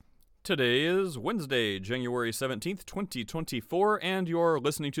Today is Wednesday, January 17th, 2024, and you're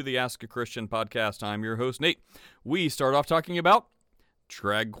listening to the Ask a Christian podcast. I'm your host, Nate. We start off talking about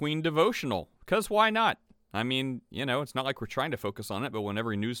Drag Queen Devotional, because why not? I mean, it's not like we're trying to focus on it, but when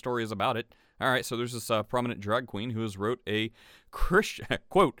every news story is about it. All right, so there's this prominent drag queen who has wrote a Christian,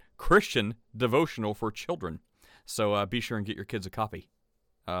 quote, Christian devotional for children. So be sure and get your kids a copy.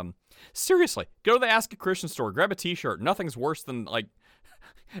 Seriously, go to the Ask a Christian store, grab a t-shirt. Nothing's worse than,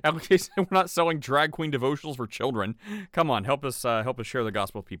 at least we're not selling drag queen devotionals for children. Come on, help us share the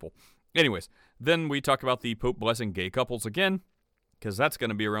gospel with people. Anyways, then we talk about the Pope blessing gay couples again, because that's going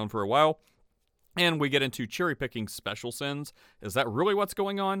to be around for a while. And we get into cherry-picking special sins. Is that really what's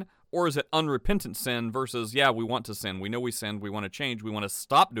going on? Or is it unrepentant sin versus, yeah, we want to sin. We know we sinned. We want to change. We want to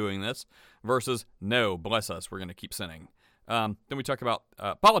stop doing this. Versus, no, bless us. We're going to keep sinning. Then we talk about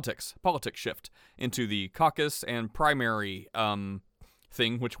politics shift into the caucus and primary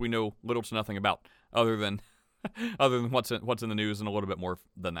thing, which we know little to nothing about, other than what's in the news and a little bit more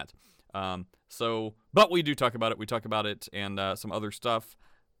than that. But we do talk about it. We talk about it and some other stuff.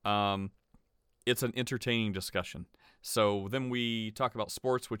 It's an entertaining discussion. So then we talk about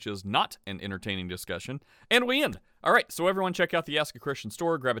sports, which is not an entertaining discussion, and we end. All right, so everyone check out the Ask a Christian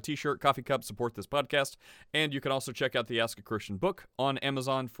store, grab a t-shirt, coffee cup, support this podcast, and you can also check out the Ask a Christian book on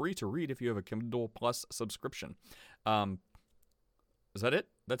Amazon, free to read if you have a Kindle Plus subscription. Is that it?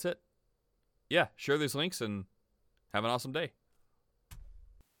 That's it? Yeah, share these links and have an awesome day.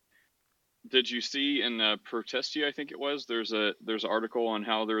 Did you see in Protestia, I think it was, there's an article on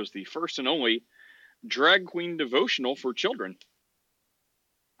how there's the first and only drag queen devotional for children.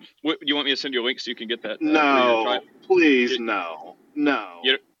 What, you want me to send you a link so you can get that? No, please, no.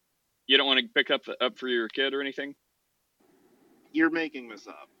 You don't want to pick up for your kid or anything? You're making this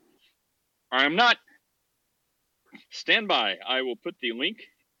up. I am not. Stand by. I will put the link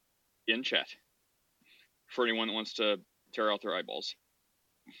in chat for anyone that wants to tear out their eyeballs.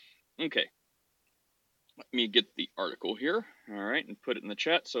 Okay. Let me get the article here. All right, and put it in the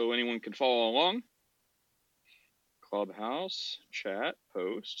chat so anyone can follow along. Clubhouse, chat,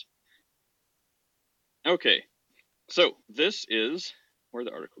 post. Okay. So this is, where'd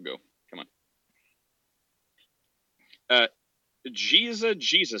the article go? Come on. Jesus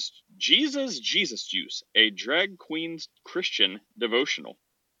Juice, a drag queen's Christian devotional.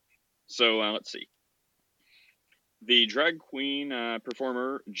 So let's see. The drag queen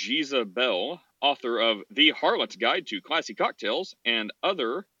performer Jezebel, author of The Harlot's Guide to Classy Cocktails and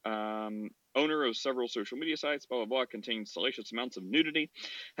other, owner of several social media sites, blah, blah, blah, containing salacious amounts of nudity,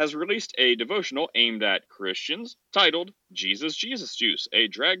 has released a devotional aimed at Christians titled Jesus Juice, a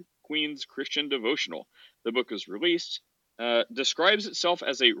drag queen's Christian devotional. The book is released, describes itself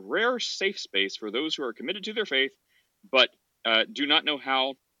as a rare safe space for those who are committed to their faith, but do not know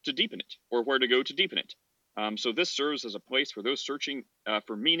how to deepen it or where to go to deepen it. So this serves as a place for those searching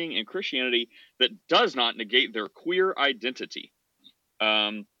for meaning in Christianity that does not negate their queer identity.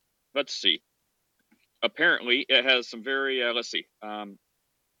 Let's see. Apparently, it has some very,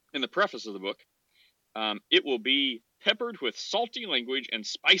 in the preface of the book, it will be peppered with salty language and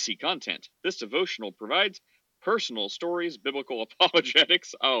spicy content. This devotional provides personal stories, biblical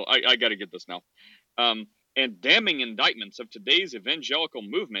apologetics. Oh, I got to get this now. And damning indictments of today's evangelical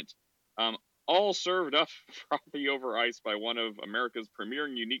movement, all served up frothy over ice by one of America's premier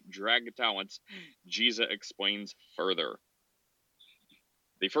unique drag talents. Jesus explains further.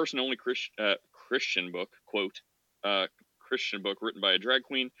 The first and only Christian book, quote, Christian book written by a drag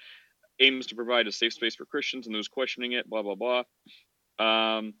queen, aims to provide a safe space for Christians and those questioning it, blah, blah, blah.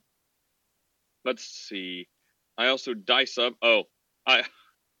 Let's see. I also dice up.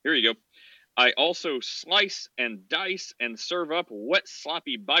 Here you go. I also slice and dice and serve up wet,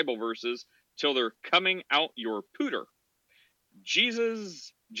 sloppy Bible verses till they're coming out your pooter.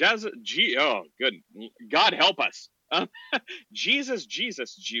 Good. God help us. Jesus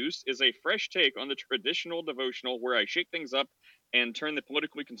Juice is a fresh take on the traditional devotional where I shake things up and turn the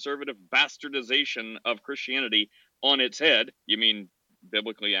politically conservative bastardization of Christianity on its head. You mean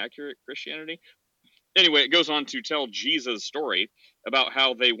biblically accurate Christianity? Anyway, it goes on to tell Jesus' story about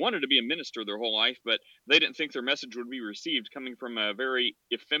how they wanted to be a minister their whole life, but they didn't think their message would be received coming from a very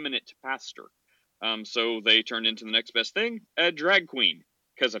effeminate pastor. So they turned into the next best thing, a drag queen.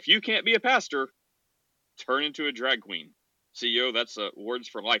 Because if you can't be a pastor, turn into a drag queen. CEO, that's words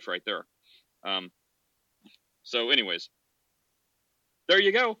for life right there. So anyways, there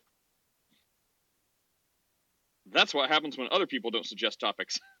you go. That's what happens when other people don't suggest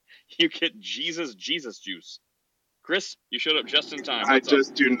topics. You get Jesus Juice. Chris, you showed up just in time. What's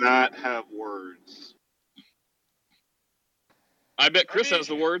up? Do not have words. I bet Chris has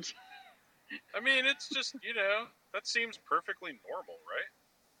the words. I mean, it's just, that seems perfectly normal, right?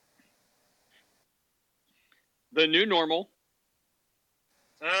 The new normal.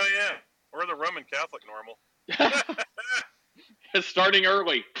 Oh, yeah. Or the Roman Catholic normal. Is starting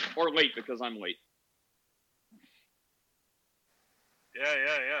early or late because I'm late.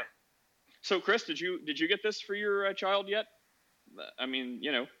 Yeah. So, Chris, did you get this for your child yet? I mean,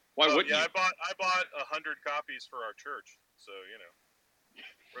 why wouldn't you? I bought 100 copies for our church, so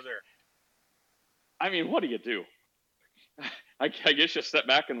we're there. I mean, what do you do? I guess you step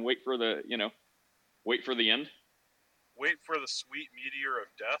back and wait for the end. Wait for the sweet meteor of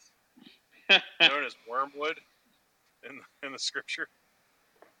death, known as wormwood in the scripture.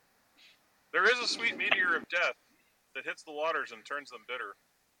 There is a sweet meteor of death that hits the waters and turns them bitter.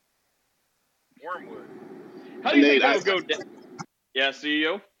 Wormwood. How do you think Nate, that would go down? Yeah,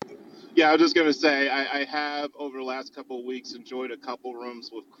 CEO? Yeah, I was just going to say, I have, over the last couple of weeks, enjoyed a couple rooms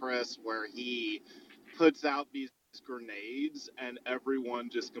with Chris where he puts out these grenades and everyone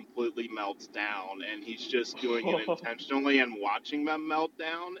just completely melts down, and he's just doing it intentionally and watching them melt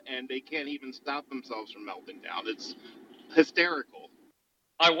down, and they can't even stop themselves from melting down. It's hysterical.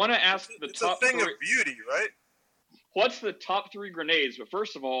 I want to ask it's a thing of beauty, right? What's the top 3 grenades? But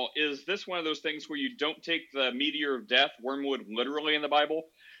first of all, is this one of those things where you don't take the meteor of death, wormwood, literally in the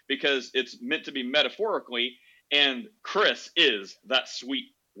Bible? Because it's meant to be metaphorically, and Chris is that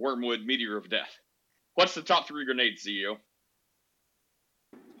sweet wormwood meteor of death. What's the top 3 grenades, CEO?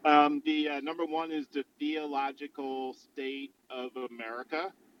 The number 1 is the theological state of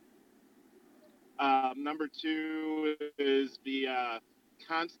America. Number 2 is the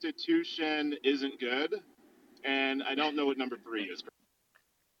Constitution isn't good. And I don't know what number 3 is.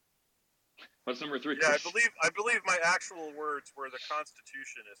 What's number 3? Yeah, I believe my actual words were the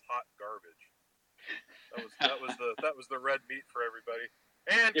Constitution is hot garbage. That was the red meat for everybody.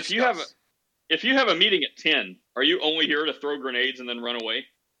 And if you have a meeting at 10, are you only here to throw grenades and then run away?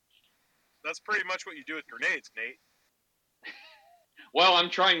 That's pretty much what you do with grenades, Nate. Well,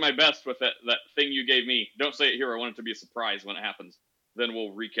 I'm trying my best with that thing you gave me. Don't say it here. I want it to be a surprise when it happens. Then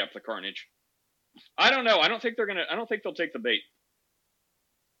we'll recap the carnage. I don't know. I don't think they'll take the bait.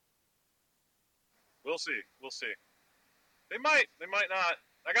 We'll see. They might not.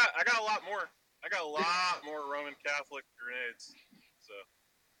 I got a lot more. I got a lot more Roman Catholic grenades. So.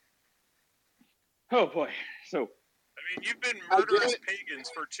 Oh boy. So. I mean, you've been murderous pagans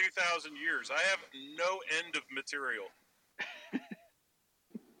for 2,000 years. I have no end of material.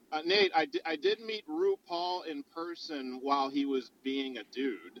 Nate, I did meet RuPaul in person while he was being a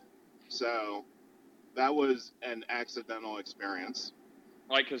dude, so that was an accidental experience.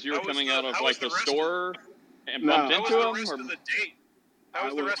 Like, because you were coming out of like the store and bumped into him? How was the rest of the date? How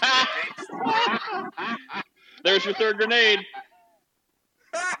was the rest of the date? There's your third grenade.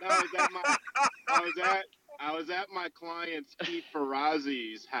 I was at my client's Keith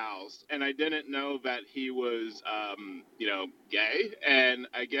Ferrazzi's house, and I didn't know that he was, gay, and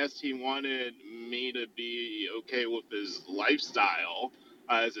I guess he wanted me to be okay with his lifestyle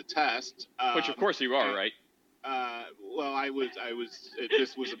as a test. Which, of course, you are, right? Well, I was.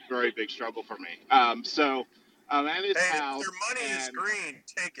 This was a very big struggle for me. So I'm at his house. If your money is green,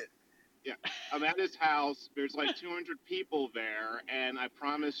 take it. Yeah, I'm at his house. There's like 200 people there, and I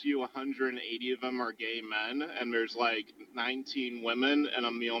promise you 180 of them are gay men, and there's like 19 women, and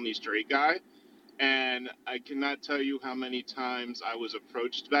I'm the only straight guy. And I cannot tell you how many times I was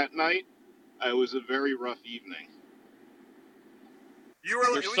approached that night. It was a very rough evening.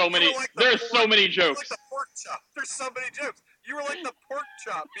 There's so many jokes. You were like the pork chop. There's so many jokes. You were like the pork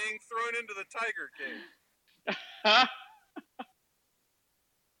chop being thrown into the tiger cage.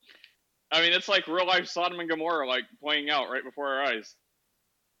 I mean, it's like real life Sodom and Gomorrah, like playing out right before our eyes.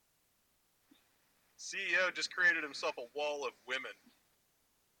 CEO just created himself a wall of women.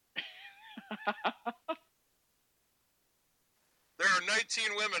 There are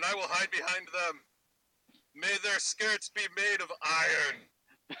 19 women. I will hide behind them. May their skirts be made of iron.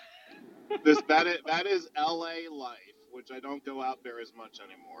 That is LA life, which I don't go out there as much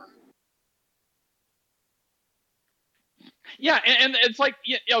anymore. Yeah, and it's like,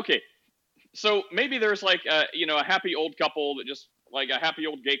 yeah, okay. So maybe there's like a happy old couple that just like a happy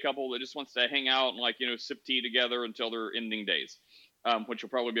old gay couple that just wants to hang out and like sip tea together until their ending days, which will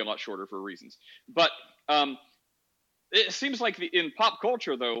probably be a lot shorter for reasons. But it seems like in pop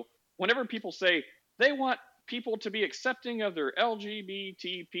culture though, whenever people say they want people to be accepting of their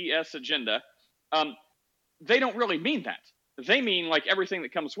LGBTPS agenda, they don't really mean that. They mean like everything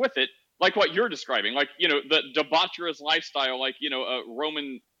that comes with it, like what you're describing, like the debaucherous lifestyle, like a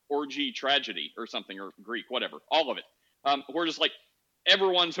Roman orgy tragedy or something, or Greek, whatever, all of it. We're just like,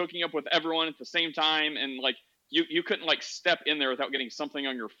 everyone's hooking up with everyone at the same time, and like you couldn't like step in there without getting something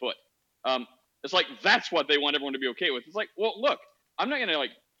on your foot. It's like that's what they want everyone to be okay with. It's like, well, look, I'm not gonna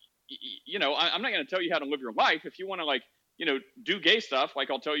like, I'm not gonna tell you how to live your life. If you want to like, do gay stuff, like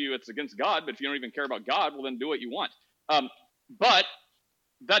I'll tell you it's against God. But if you don't even care about God, well then do what you want. But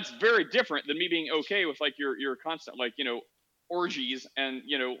that's very different than me being okay with like your constant like orgies and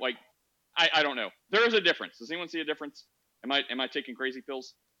like I don't know. There is a difference. Does anyone see a difference? Am I taking crazy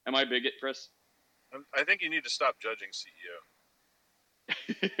pills? Am I a bigot, Chris? I think you need to stop judging CEO.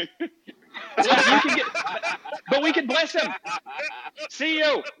 But we can bless him.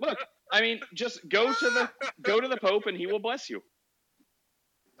 CEO, look, I mean, just go to the Pope and he will bless you.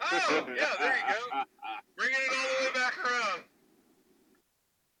 Oh, yeah, there you go. Bringing it all the way back around.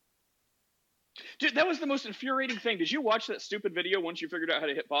 Dude, that was the most infuriating thing. Did you watch that stupid video once you figured out how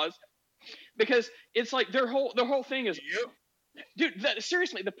to hit pause? Because it's like their whole thing is, yep. Dude,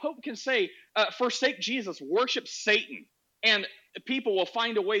 seriously, the Pope can say, forsake Jesus, worship Satan, and people will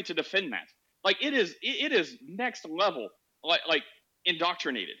find a way to defend that. Like it is next level, like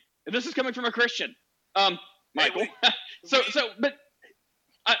indoctrinated. And this is coming from a Christian, Michael. But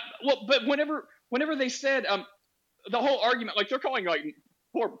whenever they said the whole argument, like they're calling like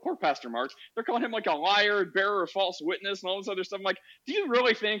poor Pastor Mark, they're calling him like a liar, bearer of false witness, and all this other stuff. I'm like, do you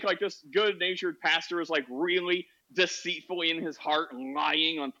really think like this good-natured pastor is like really deceitfully in his heart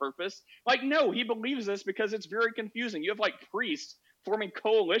lying on purpose? Like, no, he believes this because it's very confusing. You have like priests forming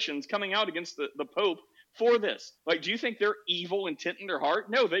coalitions coming out against the Pope for this. Like, do you think they're evil intent in their heart?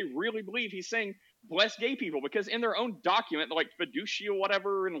 No, they really believe he's saying bless gay people, because in their own document, like fiducia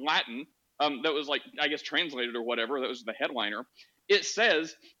whatever in Latin, that was like, I guess, translated or whatever, that was the headliner, it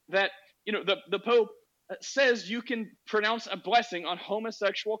says that, the Pope says you can pronounce a blessing on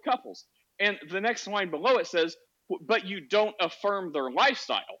homosexual couples. And the next line below it says, but you don't affirm their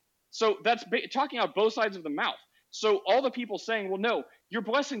lifestyle. So that's talking out both sides of the mouth. So all the people saying, well, no, you're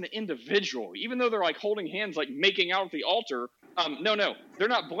blessing the individual, even though they're like holding hands, like making out at the altar. No, they're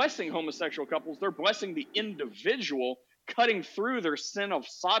not blessing homosexual couples. They're blessing the individual, cutting through their sin of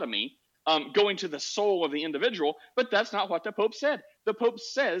sodomy, going to the soul of the individual. But that's not what the Pope said. The Pope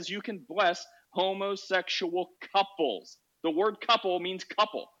says you can bless homosexual couples. The word couple means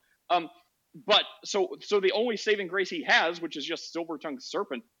couple. But so the only saving grace he has, which is just silver-tongued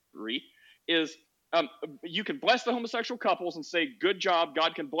serpentry, is you can bless the homosexual couples and say, good job,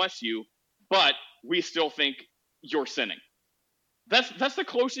 God can bless you, but we still think you're sinning. That's the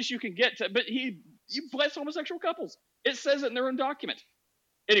closest you can get to, but you bless homosexual couples. It says it in their own document.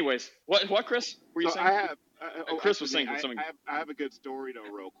 Anyways, what Chris were you saying? Chris was saying something. I have a good story though,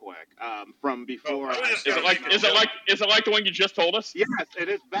 real quick. From before. Is it like the one you just told us? Yes, it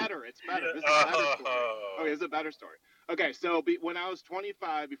is better. It's better. This is a better story. Okay, it's a better story. Okay, so when I was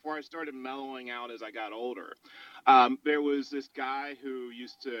 25, before I started mellowing out as I got older, there was this guy who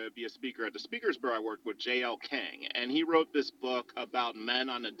used to be a speaker at the Speakers Bureau I worked with, J.L. King, and he wrote this book about men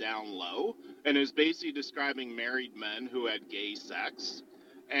on the down low, and it was basically describing married men who had gay sex.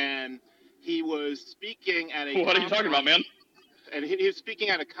 And he was speaking at a What are you talking about, man? And he was speaking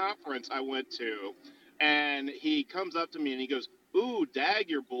at a conference I went to, and he comes up to me and he goes, "Ooh, dag,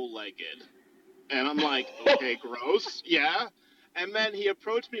 you're bull-legged." And I'm like, okay, gross, yeah. And then he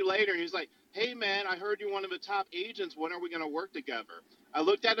approached me later and he's like, "Hey, man, I heard you're one of the top agents. When are we going to work together?" I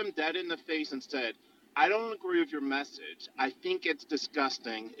looked at him dead in the face and said, "I don't agree with your message. I think it's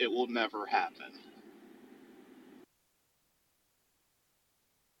disgusting. It will never happen."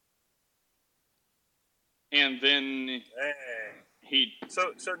 And then he...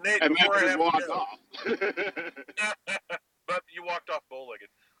 So Nate, and before I have walked to go, off. but you walked off bow-legged.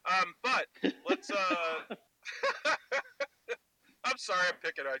 But let's. I'm sorry, I'm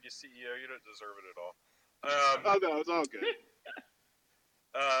picking on you, CEO. You don't deserve it at all. Oh no, it's all good.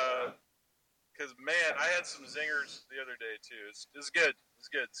 Because man, I had some zingers the other day too. It's good. It's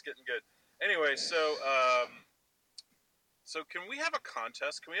good. It's getting good. Anyway, so can we have a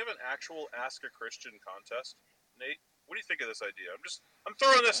contest? Can we have an actual Ask a Christian contest? Nate, what do you think of this idea? I'm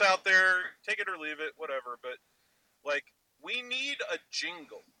throwing this out there. Take it or leave it, whatever. But like, we need a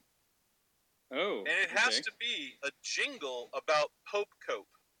jingle. Oh. And it has to be a jingle about Pope Cope.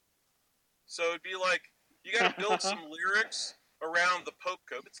 So it'd be like, you got to build some lyrics around the Pope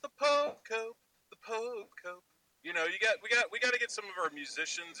Cope. It's the Pope Cope, the Pope Cope. You know, we got to get some of our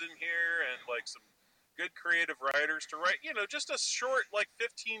musicians in here and like some good creative writers to write, just a short, like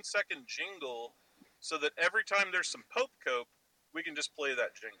 15-second jingle so that every time there's some Pope Cope, we can just play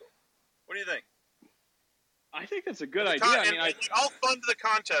that jingle. What do you think? I think that's a good idea. I'll fund the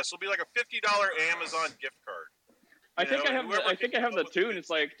contest. It'll be like a $50 Amazon gift card. I think I have the tune. It's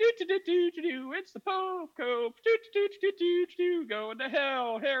like do do do do do do. It's the Pope. Do do do do do do. Going to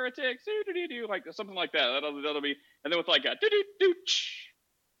hell, heretics. Do do do do. Like something like that. That'll be. And then with like a do do do.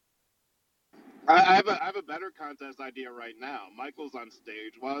 I have a better contest idea right now. Michael's on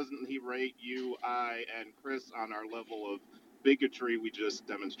stage. Why doesn't he rate you, I, and Chris on our level of bigotry we just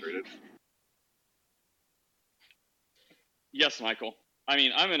demonstrated? Yes, Michael. I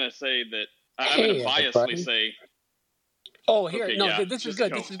mean, I'm going to say that. I'm going to biasly say. Oh, here, okay, no, yeah, this is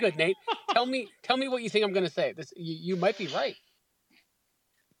good. go. This is good, Nate. Tell me what you think I'm going to say. You might be right.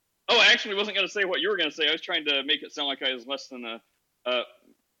 Oh, I actually wasn't going to say what you were going to say. I was trying to make it sound like I was less than a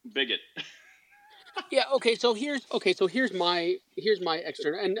bigot. Yeah. Okay. So here's my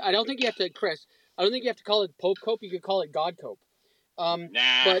external, and I don't think you have to, Chris. I don't think you have to call it Pope Cope. You could call it God Cope. Nah.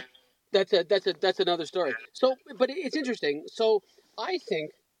 But that's another story. So, but it's interesting. So I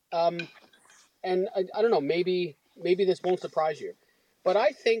think, and I don't know, maybe this won't surprise you, but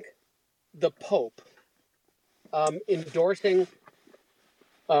I think the Pope endorsing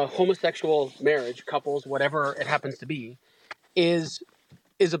homosexual marriage, couples, whatever it happens to be, is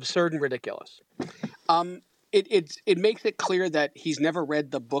absurd and ridiculous. It makes it clear that he's never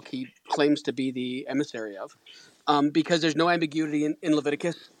read the book he claims to be the emissary of, because there's no ambiguity in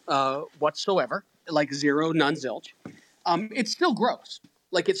Leviticus whatsoever, like zero, none, zilch. It's still gross.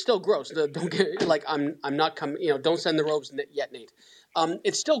 Like, it's still gross. Don't get, like, I'm not coming. Don't send the robes yet, Nate.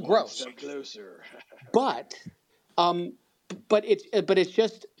 It's still gross. Step closer. But it's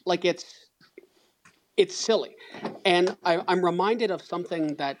just like it's silly. And I'm reminded of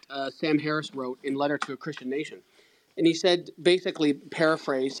something that Sam Harris wrote in Letter to a Christian Nation. And he said, basically,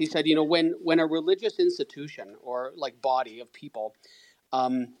 paraphrase, he said, when a religious institution or like body of people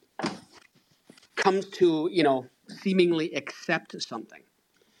comes to, seemingly accept something,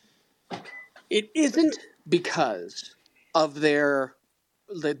 it isn't because of their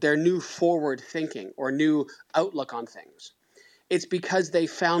new forward thinking or new outlook on things. It's because they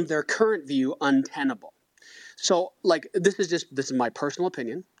found their current view untenable. So, like, this is my personal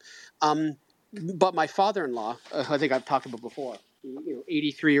opinion. But my father-in-law, I think I've talked about before,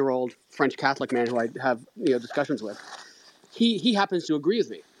 83-year-old French Catholic man who I have discussions with, he happens to agree with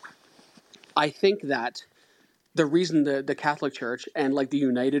me. I think that the reason the Catholic Church and like the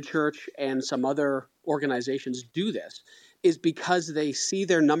United Church and some other organizations do this is because they see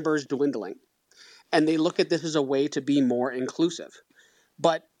their numbers dwindling, and they look at this as a way to be more inclusive.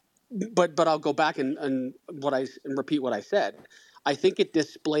 But I'll go back and repeat what I said. I think it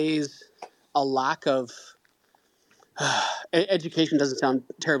displays a lack of education. Doesn't sound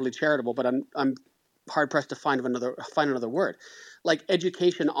terribly charitable, but I'm hard pressed to find another word. Like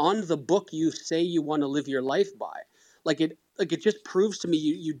education on the book you say you want to live your life by. It just proves to me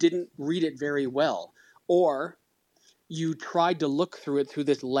you didn't read it very well, or you tried to look through it through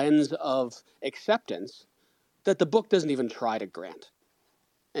this lens of acceptance that the book doesn't even try to grant.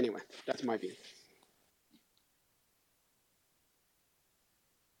 Anyway, that's my view.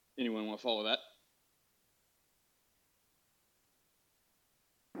 Anyone want to follow that?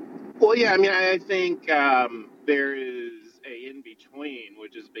 Well, yeah, I mean, I think there is a in-between,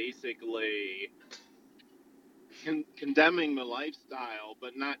 which is basically condemning the lifestyle,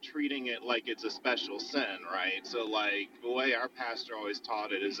 but not treating it like it's a special sin, right? So, like, the way our pastor always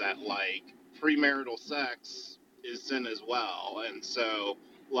taught it is that, like, premarital sex is sin as well. And so,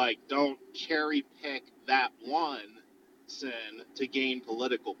 like, don't cherry pick that one sin to gain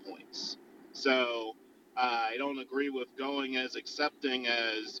political points. So, I don't agree with going as accepting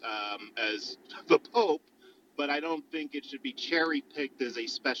as the Pope, but I don't think it should be cherry picked as a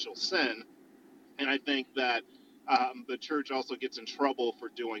special sin. And I think that the church also gets in trouble for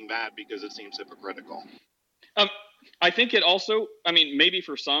doing that because it seems hypocritical. I think it also, maybe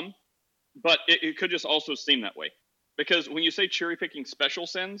for some, but it could just also seem that way. Because when you say cherry picking special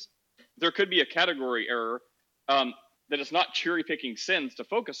sins, there could be a category error that it's not cherry picking sins to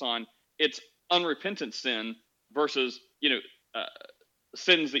focus on. It's unrepentant sin versus,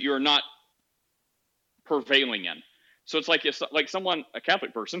 sins that you're not prevailing in. So it's like if someone, a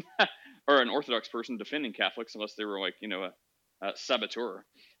Catholic person or an Orthodox person defending Catholics, unless they were like, a saboteur,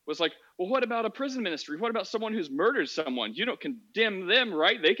 was like, well, what about a prison ministry? What about someone who's murdered someone? You don't condemn them,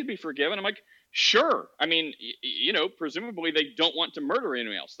 right? They could be forgiven. I'm like, sure. Presumably they don't want to murder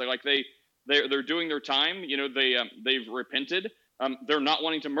anyone else. They're doing their time. They've repented. They're not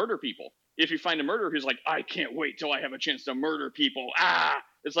wanting to murder people. If you find a murderer who's like, I can't wait till I have a chance to murder people.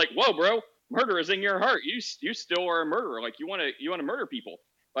 It's like, whoa, bro, murder is in your heart. You still are a murderer. Like you want to murder people.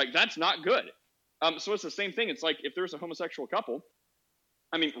 Like that's not good. So it's the same thing. It's like if there's a homosexual couple,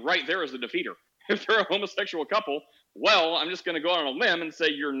 right there is the defeater. If they're a homosexual couple, well, I'm just going to go out on a limb and say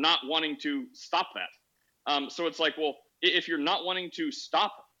you're not wanting to stop that. So it's like, well, if you're not wanting to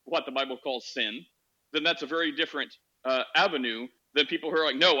stop what the Bible calls sin, then that's a very different avenue than people who are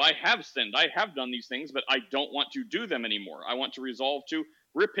like, no, I have sinned. I have done these things, but I don't want to do them anymore. I want to resolve to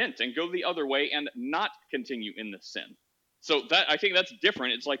repent and go the other way and not continue in this sin. So that, I think that's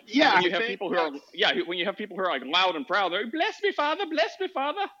different. It's like when you have people who are when you have people who are like loud and proud, they're like, bless me, Father,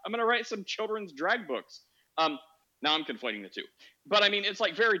 I'm going to write some children's drag books. Now I'm conflating the two. But I mean, it's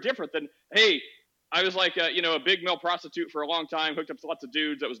like very different than, hey, I was like, a big male prostitute for a long time, hooked up to lots of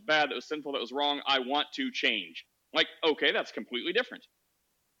dudes. That was bad. That was sinful. That was wrong. I want to change. Like, okay, that's completely different.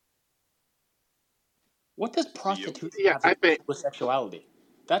 What does prostitution have to do with homosexuality?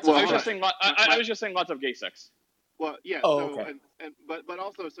 I was just saying lots of gay sex. Well, yeah. Oh, okay. But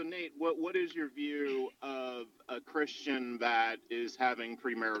also, so Nate, what is your view of a Christian that is having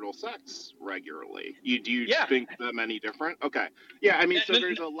premarital sex regularly? Do you think them any different? Okay. Yeah. I mean, so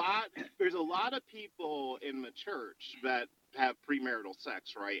there's a lot of people in the church that have premarital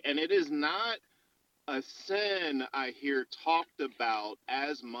sex, right? And it is not a sin I hear talked about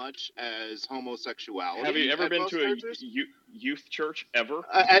as much as homosexuality. Have you ever been to a youth church ever?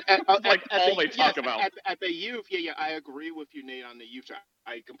 Talk about at the youth. Yeah, I agree with you, Nate, on the youth.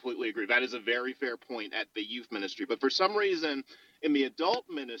 I completely agree. That is a very fair point at the youth ministry. But for some reason, in the adult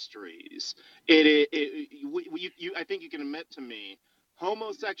ministries, I think you can admit to me,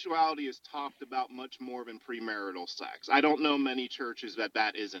 homosexuality is talked about much more than premarital sex. I don't know many churches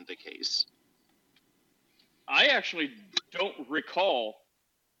that isn't the case. I actually don't recall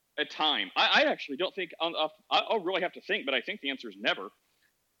a time. I actually don't think, I'll really have to think, but I think the answer is never.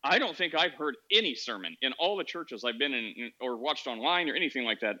 I don't think I've heard any sermon in all the churches I've been in or watched online or anything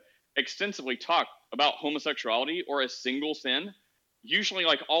like that extensively talk about homosexuality or a single sin. Usually,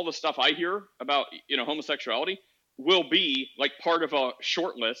 like, all the stuff I hear about, homosexuality will be like part of a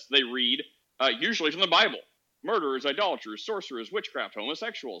short list they read, usually from the Bible. Murderers, idolaters, sorcerers, witchcraft,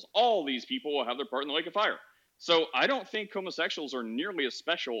 homosexuals. All these people will have their part in the lake of fire. So I don't think homosexuals are nearly as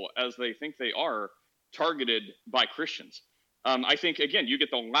special as they think they are targeted by Christians. I think, again, you get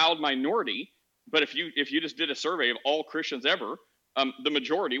the loud minority, but if you just did a survey of all Christians ever, the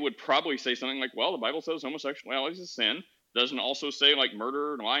majority would probably say something like, well, the Bible says homosexuality is a sin. Doesn't also say like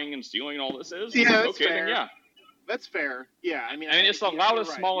murder and lying and stealing and all this is? Yeah, okay, fair. Then yeah. That's fair. Yeah, I mean it's the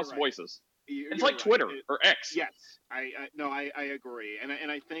loudest, smallest voices. It's like Twitter or X. Yes, I agree, and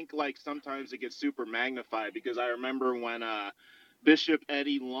I think like sometimes it gets super magnified because I remember when Bishop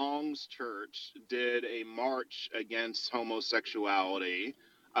Eddie Long's church did a march against homosexuality,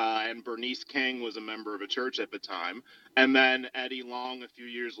 and Bernice King was a member of a church at the time, and then Eddie Long a few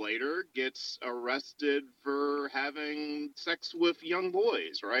years later gets arrested for having sex with young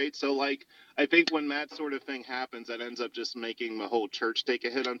boys, right? So like I think when that sort of thing happens, that ends up just making the whole church take a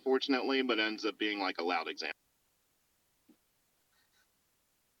hit, unfortunately, but ends up being like a loud example.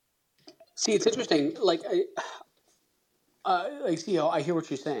 See, it's interesting. Like, I hear what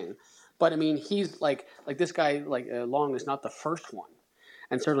you're saying, but I mean, he's like this guy, Long is not the first one,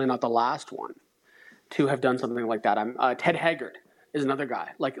 and certainly not the last one to have done something like that. Ted Haggard is another guy.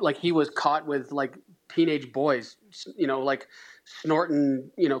 Like he was caught with like teenage boys, like snorting,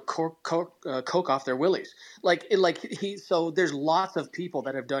 coke off their willies. So there's lots of people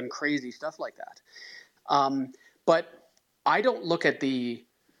that have done crazy stuff like that. But I don't look at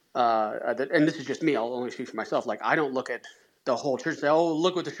and this is just me, I'll only speak for myself. Like, I don't look at the whole church and say, oh,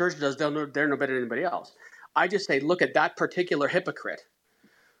 look what the church does. They're no better than anybody else. I just say, look at that particular hypocrite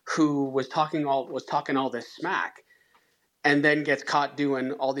who was talking all this smack and then gets caught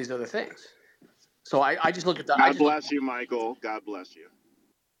doing all these other things. So I just look at that. God bless you, Michael. God bless you.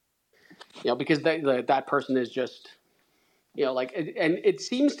 Because that person is just, and it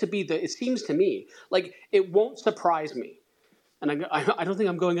seems to me like it won't surprise me. And I don't think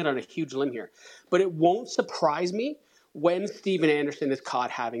I'm going out on a huge limb here, but it won't surprise me when Steven Anderson is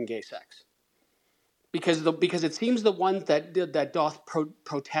caught having gay sex, because it seems the ones that doth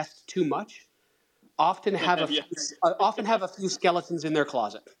protest too much often have a few skeletons in their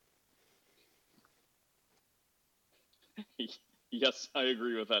closet. Yes, I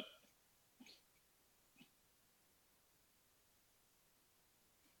agree with that.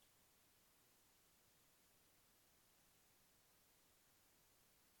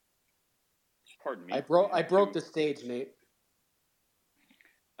 Pardon me. I broke the stage, Nate.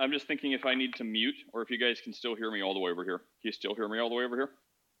 I'm just thinking if I need to mute or if you guys can still hear me all the way over here. Can you still hear me all the way over here?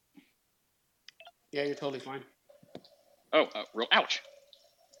 Yeah, you're totally fine. Oh, ouch.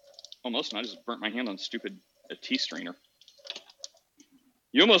 Almost, and I just burnt my hand on a tea strainer.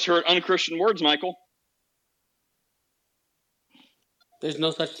 You almost heard unchristian words, Michael. There's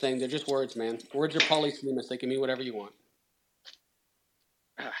no such thing. They're just words, man. Words are polysemous. They can mean whatever you want.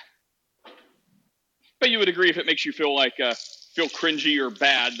 But you would agree if it makes you feel like feel cringy or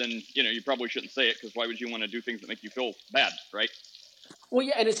bad, then you probably shouldn't say it, because why would you want to do things that make you feel bad, right? Well,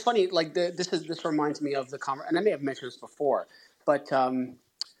 yeah, and it's funny. Like this reminds me of the and I may have mentioned this before, but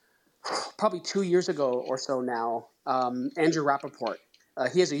probably 2 years ago or so now, Andrew Rappaport.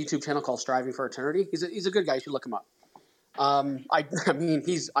 He has a YouTube channel called Striving for Eternity. He's a good guy. You should look him up. I mean,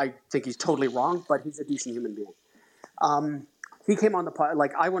 I think he's totally wrong, but he's a decent human being. He came on the pod,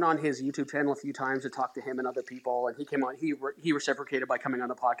 like I went on his YouTube channel a few times to talk to him and other people, and he came on. He reciprocated by coming on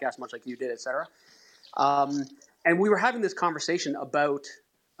the podcast, much like you did, etc. And we were having this conversation about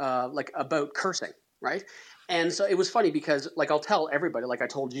cursing, right? And so it was funny because I'll tell everybody, like I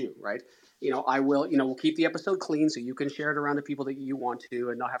told you, right? I will, we'll keep the episode clean so you can share it around to people that you want to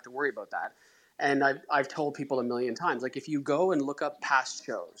and not have to worry about that. And I've told people a million times, like if you go and look up past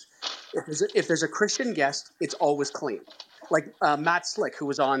shows, if there's a Christian guest, it's always clean. Like Matt Slick, who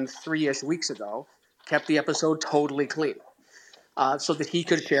was on 3-ish weeks ago, kept the episode totally clean so that he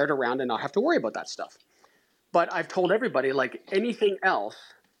could share it around and not have to worry about that stuff. But I've told everybody, like anything else,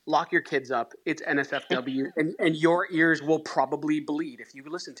 lock your kids up. It's NSFW, and your ears will probably bleed if you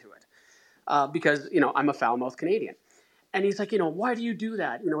listen to it because, I'm a foul-mouthed Canadian. And he's like, why do you do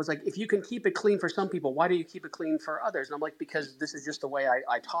that? It's like, if you can keep it clean for some people, why do you keep it clean for others? And I'm like, because this is just the way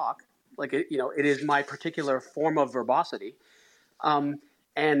I talk. Like, it is my particular form of verbosity.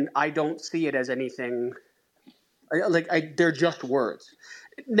 And I don't see it as anything they're just words.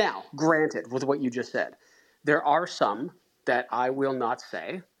 Now, granted, with what you just said, there are some that I will not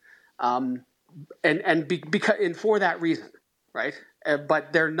say. And for that reason, right?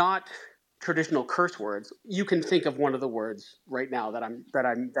 But they're not traditional curse words. You can think of one of the words right now that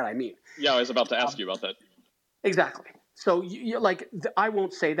I mean. Yeah, I was about to ask you about that. Exactly. So I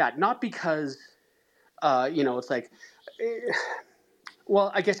won't say that, not because it's like,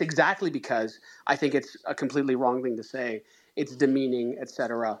 well, I guess exactly because I think it's a completely wrong thing to say. It's demeaning,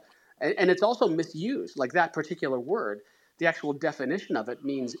 etc. And it's also misused. Like that particular word, the actual definition of it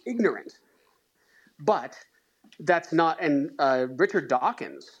means ignorant. But that's not. And Richard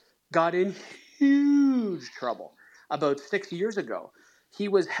Dawkins got in huge trouble about 6 years ago. He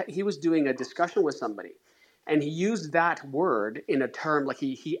was doing a discussion with somebody, and he used that word in a term like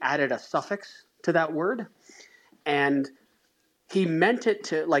he added a suffix to that word, and he meant it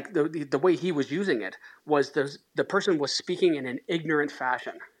to like the way he was using it was the person was speaking in an ignorant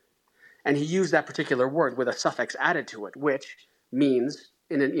fashion, and he used that particular word with a suffix added to it, which means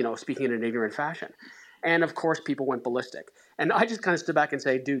speaking in an ignorant fashion. And of course, people went ballistic. And I just kind of stood back and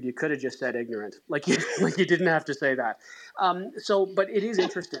say, "Dude, you could have just said ignorant. Like you didn't have to say that." But it is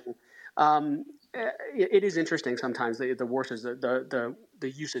interesting. It is interesting sometimes. The worst is the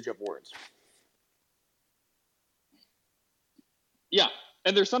usage of words. Yeah,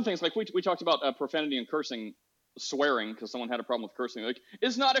 and there's some things like we talked about profanity and cursing, swearing, because someone had a problem with cursing. Like,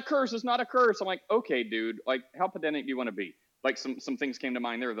 it's not a curse, it's not a curse. I'm like, okay, dude, like, how pedantic do you want to be? Like, some things came to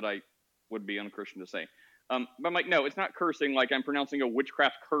mind there that I would be unchristian to say. But I'm like, no, it's not cursing like I'm pronouncing a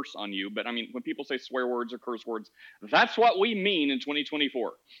witchcraft curse on you. But I mean, when people say swear words or curse words, that's what we mean in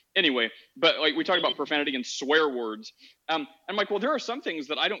 2024. Anyway, but like we talk about profanity and swear words. I'm like, well, there are some things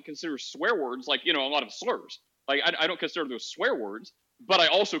that I don't consider swear words, like, a lot of slurs. Like, I don't consider those swear words, but I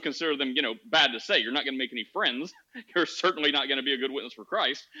also consider them, bad to say. You're not going to make any friends. You're certainly not going to be a good witness for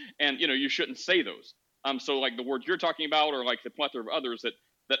Christ. And, you shouldn't say those. So like the words you're talking about, or like the plethora of others that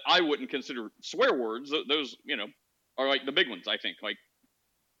I wouldn't consider swear words, those, are like the big ones, I think. Like,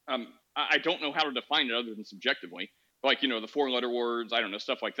 I don't know how to define it other than subjectively. Like, the 4-letter words, I don't know,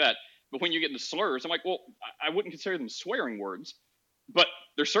 stuff like that. But when you get into slurs, I'm like, well, I wouldn't consider them swearing words, but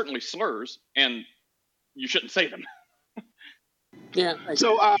they're certainly slurs, and you shouldn't say them. Yeah.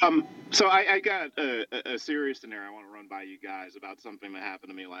 So I got a serious scenario I want to run by you guys about something that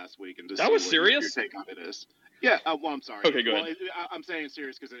happened to me last week, and just that was see serious. Your take on it is. Yeah. Well, I'm sorry. Okay, go ahead. I'm saying it's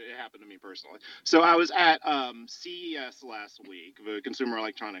serious because it happened to me personally. So I was at CES last week, the Consumer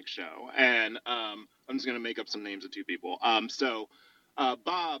Electronics Show, and I'm just gonna make up some names of two people.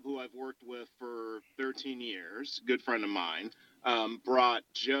 Bob, who I've worked with for 13 years, good friend of mine, brought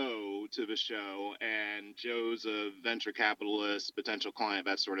Joe to the show, and Joe's a venture capitalist, potential client,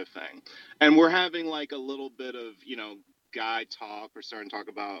 that sort of thing. And we're having like a little bit of, guy talk. We're starting to talk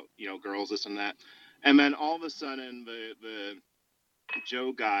about, girls, this and that. And then all of a sudden the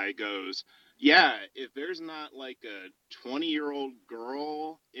Joe guy goes, yeah, if there's not like a 20-year-old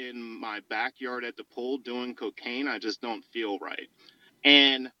girl in my backyard at the pool doing cocaine, I just don't feel right.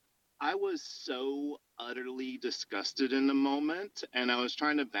 And I was so utterly disgusted in the moment, and I was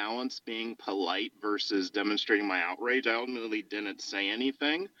trying to balance being polite versus demonstrating my outrage. I ultimately didn't say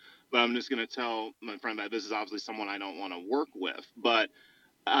anything, but I'm just going to tell my friend that this is obviously someone I don't want to work with. But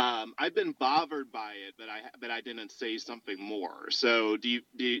I've been bothered by it, but I didn't say something more. So do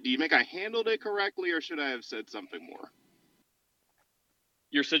you think I handled it correctly, or should I have said something more?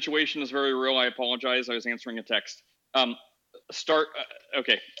 Your situation is very real. I apologize. I was answering a text.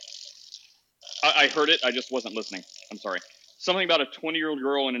 Okay. I heard it. I just wasn't listening. I'm sorry. Something about a 20-year-old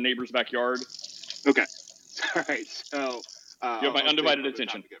girl in a neighbor's backyard. Okay. All right. So you have my undivided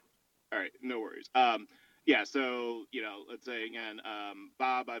attention. All right. No worries. Yeah. So, let's say again,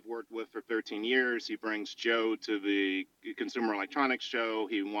 Bob, I've worked with for 13 years. He brings Joe to the Consumer Electronics Show.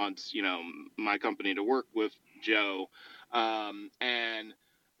 He wants, my company to work with Joe. And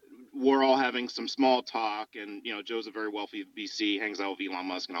we're all having some small talk, and Joe's a very wealthy VC, hangs out with Elon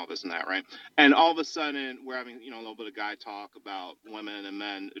Musk and all this and that, right? And all of a sudden we're having a little bit of guy talk about women, and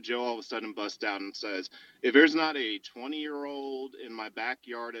then Joe all of a sudden busts out and says, if there's not a 20-year-old in my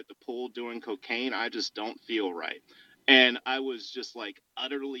backyard at the pool doing cocaine, I just don't feel right. And I was just like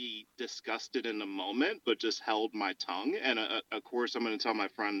utterly disgusted in the moment, but just held my tongue. And of course, I'm going to tell my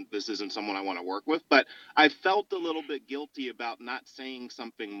friend this isn't someone I want to work with. But I felt a little bit guilty about not saying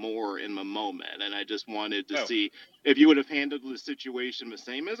something more in the moment. And I just wanted to see if you would have handled the situation the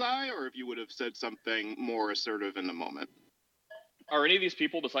same as I, or if you would have said something more assertive in the moment. Are any of these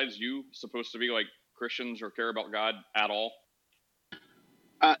people besides you supposed to be like Christians or care about God at all?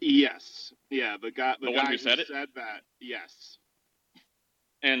 Yes. Yeah, the guy who said that, yes.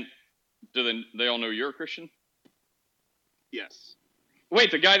 And do they all know you're a Christian? Yes.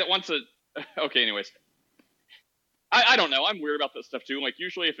 Wait, the guy that wants to... Okay, anyways. I don't know. I'm weird about this stuff too. Like,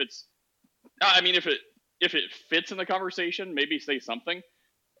 usually if it's... if it fits in the conversation, maybe say something.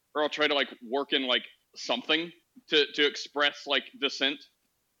 Or I'll try to, like, work in, like, something to express, like, dissent.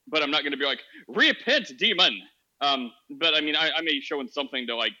 But I'm not going to be like, repent, demon! But I mean, I may show in something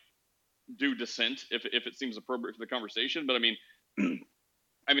to like do dissent if it seems appropriate for the conversation. But I mean,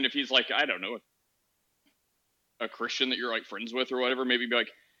 if he's like, I don't know, a Christian that you're like friends with or whatever, maybe be like,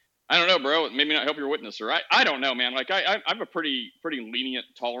 I don't know, bro, maybe not help your witness, or I don't know, man. Like I have a pretty lenient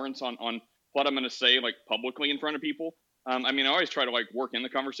tolerance on what I'm going to say like publicly in front of people. I always try to like work in the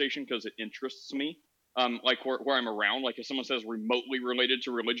conversation because it interests me. Like where I'm around, like if someone says remotely related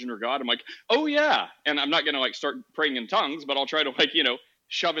to religion or God, I'm like, oh yeah. And I'm not going to like start praying in tongues, but I'll try to like,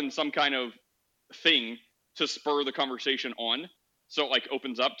 shove in some kind of thing to spur the conversation on. So it like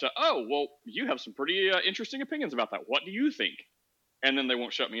opens up to, oh, well, you have some pretty interesting opinions about that. What do you think? And then they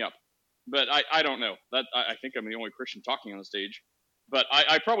won't shut me up. But I don't know. That I think I'm the only Christian talking on the stage. But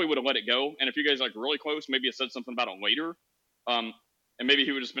I probably would have let it go. And if you guys like really close, maybe I said something about it later. And maybe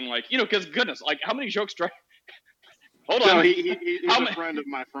he would have just been like, because goodness, like how many jokes try? Hold on. No, he's a friend of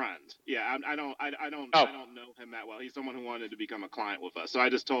my friend. Yeah, I don't know him that well. He's someone who wanted to become a client with us. So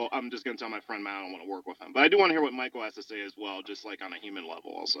I'm just going to tell my friend Matt I don't want to work with him. But I do want to hear what Michael has to say as well, just like on a human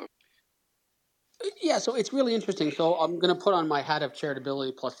level also. Yeah, so it's really interesting. So I'm going to put on my hat of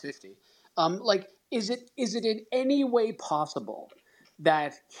charitability plus 50. Is it in any way possible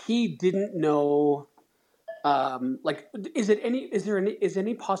that he didn't know? Is there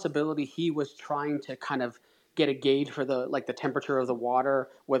any possibility he was trying to kind of get a gauge for the temperature of the water,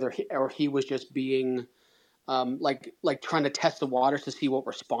 whether he was just being trying to test the waters to see what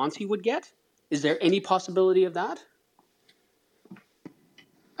response he would get? Is there any possibility of that?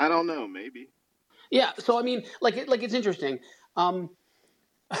 I don't know, maybe. Yeah, so it's interesting.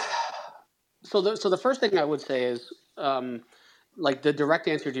 So the first thing I would say is the direct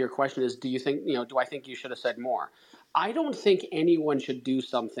answer to your question is, do I think you should have said more? I don't think anyone should do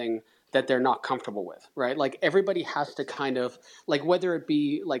something that they're not comfortable with, right? Like everybody has to kind of whether it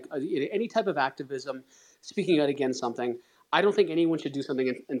be any type of activism, speaking out against something. I don't think anyone should do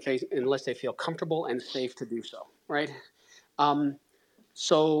something unless they feel comfortable and safe to do so, right?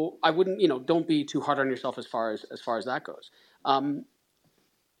 So I wouldn't, don't be too hard on yourself as far as that goes.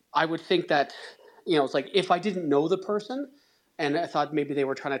 I would think that, it's like if I didn't know the person and I thought maybe they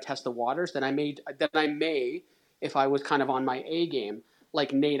were trying to test the waters, then I may, if I was kind of on my A game,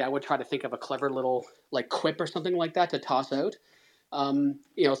 like Nate, I would try to think of a clever little quip or something like that to toss out.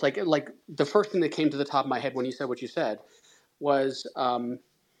 It's like the first thing that came to the top of my head when you said what you said was, I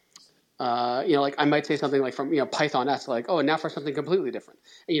might say something like from Python S, like, oh, now for something completely different,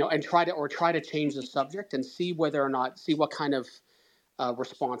 and try to change the subject and see what kind of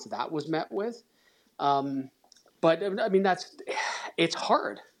response that was met with. But it's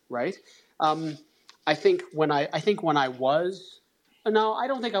hard, right? I think when I was No, I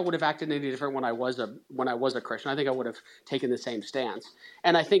don't think I would have acted any different when I was a Christian. I think I would have taken the same stance.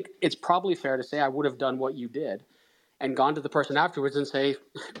 And I think it's probably fair to say I would have done what you did and gone to the person afterwards and say,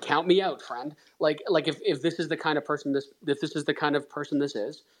 "Count me out, friend." Like if this is the kind of person this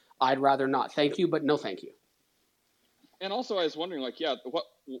is, I'd rather not. Thank you, but no thank you. And also, I was wondering, like, yeah, what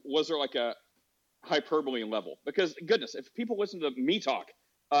was there like a hyperbole level? Because goodness, if people listen to me talk,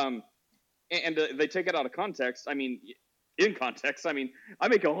 and they take it out of context, I mean, in context, I mean, I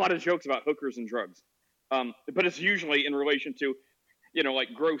make a lot of jokes about hookers and drugs, but it's usually in relation to, like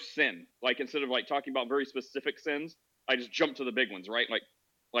gross sin. Like instead of like talking about very specific sins, I just jump to the big ones, right?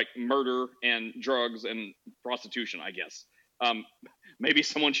 Like murder and drugs and prostitution, I guess. Maybe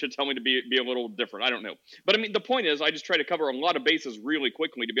someone should tell me to be a little different. I don't know. But I mean, the point is, I just try to cover a lot of bases really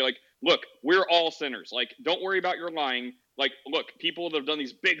quickly to be like, look, we're all sinners. Like, don't worry about your lying. Like, look, people that have done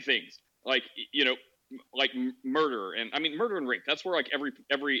these big things, like, like murder and rape. That's where like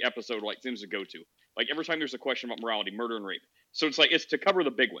every episode like seems to go to. Like every time there's a question about morality, murder and rape. So it's like, it's to cover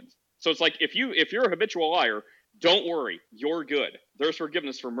the big ones. So it's like, if you're a habitual liar, don't worry, you're good. There's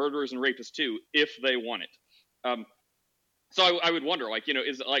forgiveness for murderers and rapists too, if they want it. So I would wonder, like,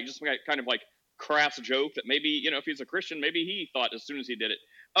 is it like just kind of like crass joke that maybe, if he's a Christian, maybe he thought as soon as he did it,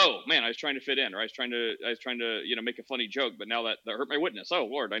 oh man, I was trying to fit in, or I was trying to, make a funny joke, but now that hurt my witness. Oh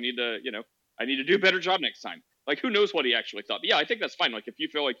Lord, I need to do a better job next time. Like, who knows what he actually thought? But yeah, I think that's fine. Like, if you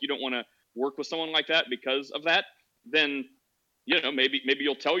feel like you don't want to work with someone like that because of that, then, maybe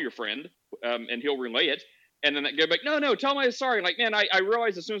you'll tell your friend, and he'll relay it. And then that guy like, no, tell him I'm sorry. Like, man, I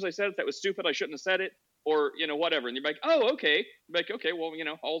realized as soon as I said it, that was stupid. I shouldn't have said it. Or, whatever. And you're like, oh, okay. You're like, okay, well,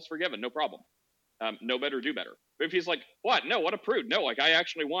 all's forgiven. No problem. Know better, do better. But if he's like, what? No, what a prude. No, like, I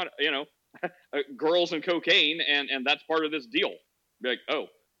actually want, girls and cocaine, and that's part of this deal. Be like, oh.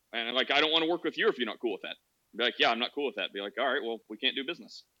 And like, I don't want to work with you if you're not cool with that. Be like, yeah, I'm not cool with that. Be like, all right, well, we can't do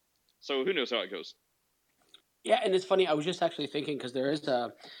business. So who knows how it goes? Yeah, and it's funny. I was just actually thinking, because there is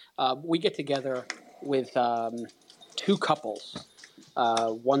we get together with two couples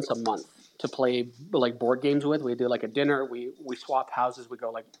once a month to play like board games with. We do like a dinner. We swap houses. We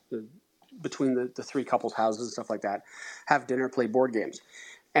go like between the three couples' houses and stuff like that. Have dinner, play board games.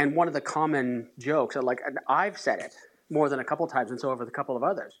 And one of the common jokes, and I've said it more than a couple times, and so have a couple of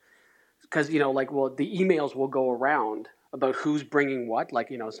others, because the emails will go around about who's bringing what, like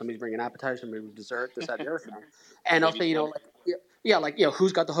somebody's bringing appetizer, somebody with dessert, this, that, the other thing, and I'll say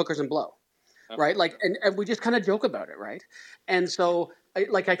who's got the hookers and blow, right? Like, and we just kind of joke about it, right? And so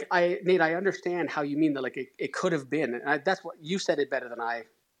Nate, I understand how you mean that, like it could have been, and that's what you said it better than I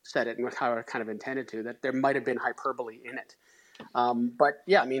said it, and how I kind of intended to, that there might have been hyperbole in it. But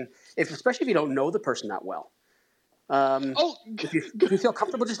yeah, I mean, especially if you don't know the person that well, if you feel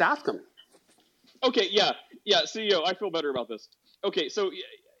comfortable, just ask them. Okay, yeah, CEO, I feel better about this. Okay, so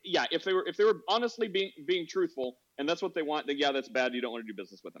yeah, if they were honestly being truthful, and that's what they want, then yeah, that's bad. You don't want to do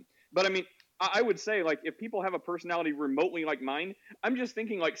business with them. But I mean, I would say, like, if people have a personality remotely like mine, I'm just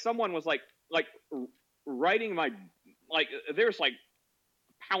thinking like someone was like writing my, like, there's like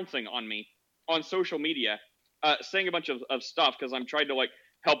pouncing on me on social media, saying a bunch of stuff because I'm trying to like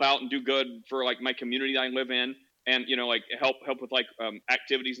help out and do good for like my community I live in, and like help with like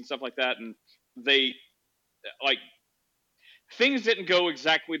activities and stuff like that, and they like things didn't go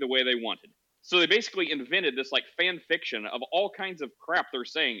exactly the way they wanted. So they basically invented this like fan fiction of all kinds of crap they're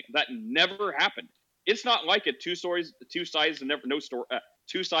saying that never happened. It's not like a two sides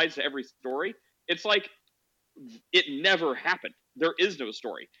to every story. It's like it never happened. There is no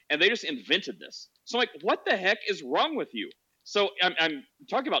story, and they just invented this. So like, what the heck is wrong with you? So I'm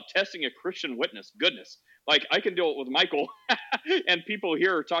talking about testing a Christian witness. Goodness, like I can deal with Michael and people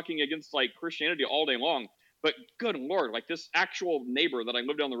here are talking against like Christianity all day long. But good Lord, like this actual neighbor that I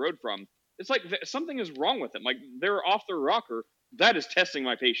live down the road from, it's like something is wrong with them. Like they're off their rocker. That is testing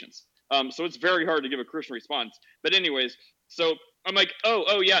my patience. So it's very hard to give a Christian response. But anyways, so I'm like,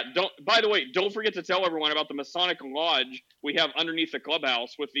 oh yeah. By the way, don't forget to tell everyone about the Masonic lodge we have underneath the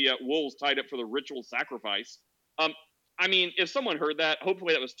clubhouse with the wolves tied up for the ritual sacrifice. I mean, if someone heard that,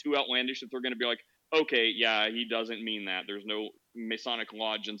 hopefully that was too outlandish that they're going to be like, okay, yeah, he doesn't mean that. There's no Masonic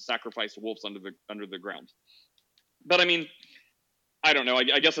lodge and sacrifice wolves under the ground. But I mean, I don't know.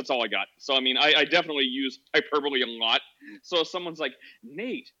 I guess that's all I got. So I mean, I definitely use hyperbole a lot. So if someone's like,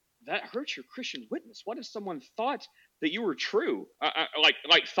 Nate, that hurts your Christian witness. What if someone thought that you were true?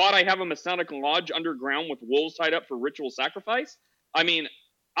 Like thought I have a Masonic lodge underground with wolves tied up for ritual sacrifice? I mean,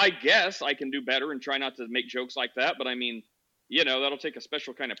 I guess I can do better and try not to make jokes like that. But I mean, that'll take a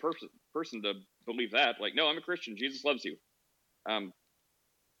special kind of person to believe that. Like, no, I'm a Christian. Jesus loves you. All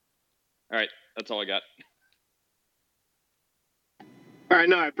right, that's all I got. All right,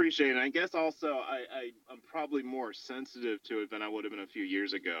 no, I appreciate it. I guess also I'm probably more sensitive to it than I would have been a few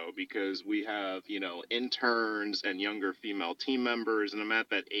years ago because we have, interns and younger female team members, and I'm at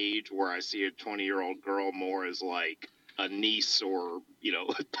that age where I see a 20-year-old girl more as like a niece or,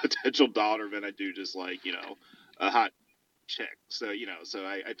 a potential daughter than I do just like, a hot chick. So,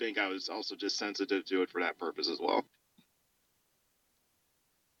 I think I was also just sensitive to it for that purpose as well.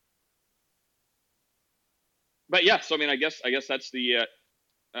 But yeah, so I mean, I guess that's the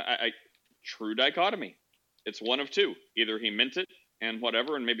true dichotomy. It's one of two. Either he meant it and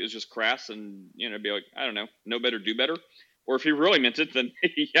whatever, and maybe it was just crass, and be like, I don't know better, do better. Or if he really meant it, then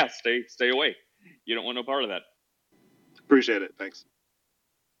yeah, stay away. You don't want no part of that. Appreciate it. Thanks.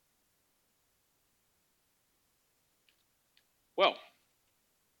 Well,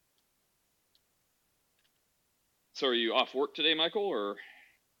 so are you off work today, Michael, or?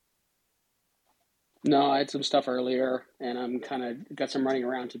 No, I had some stuff earlier, and I'm kind of got some running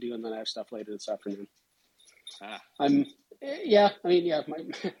around to do, and then I have stuff later this afternoon.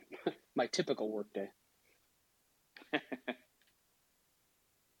 My typical work day.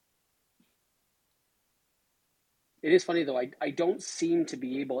 It is funny though. I don't seem to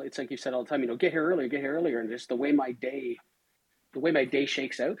be able. It's like you said all the time. Get here earlier, and just the way my day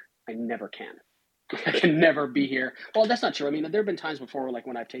shakes out, I never can. I can never be here. Well, that's not true. I mean, there have been times before, like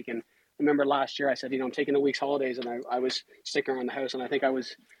when I've taken. Remember last year, I said, I'm taking a week's holidays, and I was sticking around the house, and I think I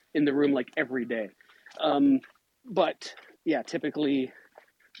was in the room like every day. But yeah, typically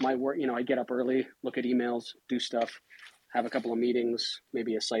my work, I get up early, look at emails, do stuff, have a couple of meetings,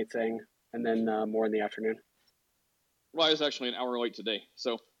 maybe a site thing, and then more in the afternoon. Well, I was actually an hour late today,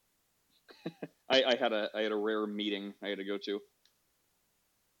 so I had a rare meeting I had to go to.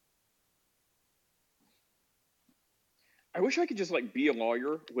 I wish I could just like be a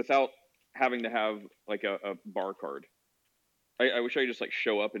lawyer without having to have like a bar card. I wish I could just like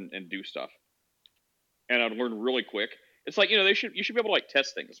show up and do stuff, and I'd learn really quick. It's like you should be able to like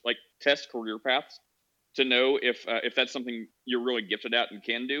test things, like test career paths to know if that's something you're really gifted at and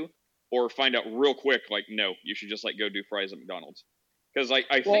can do, or find out real quick like no, you should just like go do fries at McDonald's. Because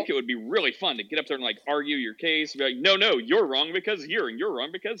I think it would be really fun to get up there and like argue your case, and be like no, you're wrong because here, and you're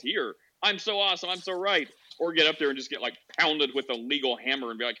wrong because here. I'm so awesome, I'm so right. Or get up there and just get like pounded with a legal hammer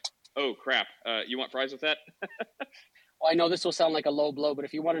and be like, oh crap, you want fries with that? Well, I know this will sound like a low blow, but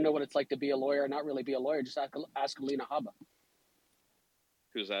if you want to know what it's like to be a lawyer and not really be a lawyer, just ask Alina Habba.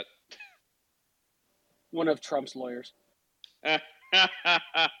 Who's that? One of Trump's lawyers.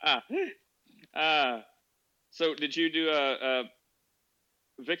 So did you do a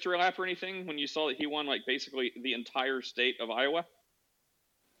victory lap or anything when you saw that he won like basically the entire state of Iowa?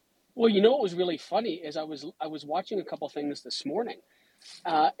 Well, what was really funny is I was watching a couple things this morning,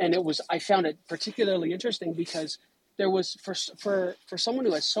 and I found it particularly interesting because there was for someone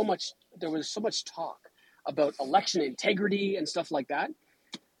who has there was so much talk about election integrity and stuff like that.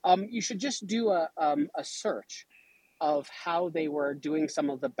 You should just do a search of how they were doing some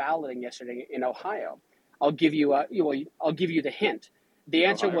of the balloting yesterday in Ohio. I'll give you the hint. The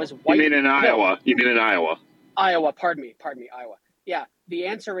answer Ohio. was white. You mean in Iowa? You mean in Iowa? Iowa. Pardon me, Iowa. Yeah, the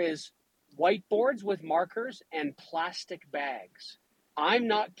answer is whiteboards with markers and plastic bags. I'm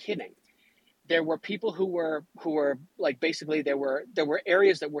not kidding. There were people who were like basically there were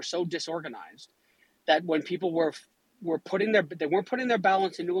areas that were so disorganized that when people were they weren't putting their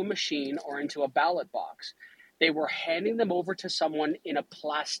ballots into a machine or into a ballot box. They were handing them over to someone in a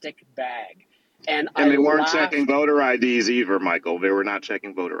plastic bag. And they weren't checking voter IDs either, Michael. They were not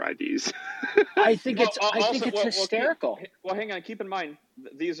checking voter IDs. I think it's hysterical. Well, hang on. Keep in mind,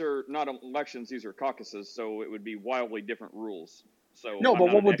 these are not elections; these are caucuses, so it would be wildly different rules. So no,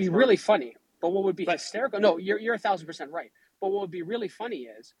 but what would be really funny? But what would be hysterical? No, you're 1,000% right. But what would be really funny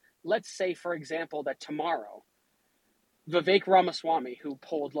is, let's say, for example, that tomorrow, Vivek Ramaswamy, who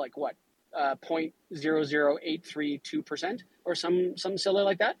polled like what, 0.00832% or some silly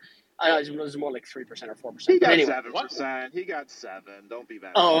like that. It was more like 3% or 4%. He got 7%. He got 7%. Don't be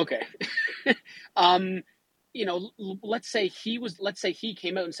bad. Oh, okay. Let's say he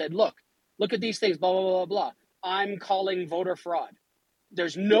came out and said, look at these things, blah, blah, blah, blah. I'm calling voter fraud.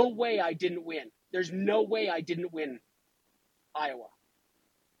 There's no way I didn't win. There's no way I didn't win Iowa.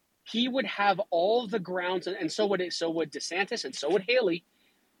 He would have all the grounds, and so would DeSantis, and so would Haley.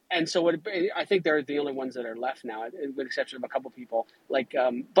 And so I think they're the only ones that are left now, with the exception of a couple people.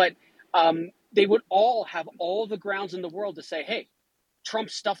 They would all have all the grounds in the world to say, "Hey, Trump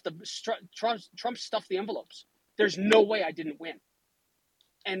stuffed the envelopes. There's no way I didn't win."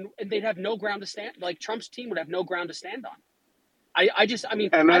 And they'd have no ground to stand. Like Trump's team would have no ground to stand on. And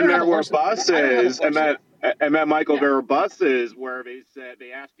then there were buses, and And then Michael, Yeah. there are buses where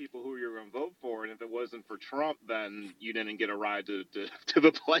they asked people who you're going to vote for, and if it wasn't for Trump, then you didn't get a ride to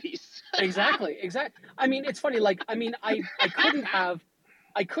the place. Exactly. I mean, it's funny. Like, I mean, I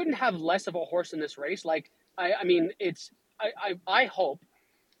couldn't have less of a horse in this race. Like, I mean, I hope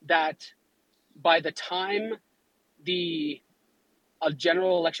that by the time a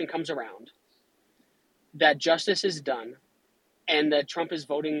general election comes around, that justice is done, and that Trump is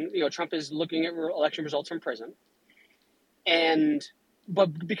voting. Trump is looking at election results from prison,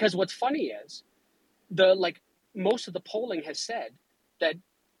 but because what's funny is most of the polling has said that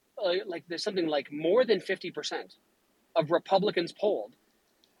there's something like more than 50% of Republicans polled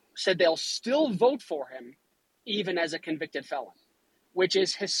said they'll still vote for him even as a convicted felon, which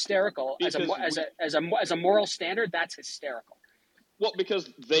is hysterical. As a moral standard, that's hysterical. Well, because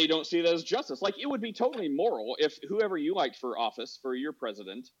they don't see it as justice. Like, it would be totally moral if whoever you liked for office, for your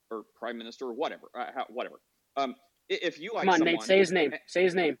president or prime minister or whatever, if you like Come on, someone, Nate, say his name. Say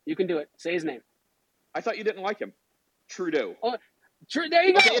his name. You can do it. Say his name. I thought you didn't like him. Trudeau. Oh, there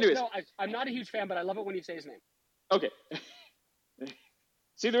you go. Okay, anyways. No, I'm not a huge fan, but I love it when you say his name. Okay.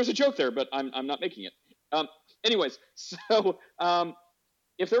 See, there's a joke there, but I'm not making it. Anyways, so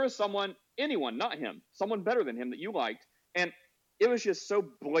if there was anyone, not him, someone better than him that you liked, and it was just so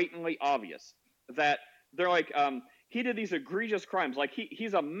blatantly obvious that they're like, he did these egregious crimes. Like,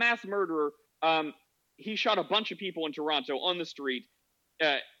 he's a mass murderer. He shot a bunch of people in Toronto on the street,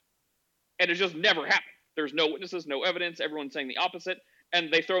 and it just never happened. There's no witnesses, no evidence. Everyone's saying the opposite,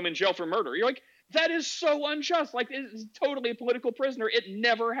 and they throw him in jail for murder. You're like, that is so unjust. Like, it's totally a political prisoner. It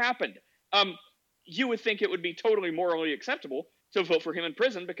never happened. You would think it would be totally morally acceptable to vote for him in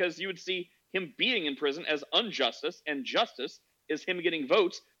prison, because you would see him being in prison as injustice, and justice is him getting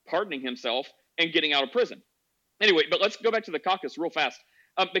votes, pardoning himself, and getting out of prison. Anyway, but let's go back to the caucus real fast.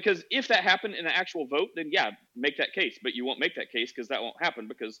 Because if that happened in an actual vote, then yeah, make that case. But you won't make that case because that won't happen,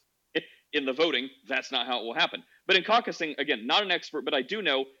 because in the voting, that's not how it will happen. But in caucusing, again, not an expert, but I do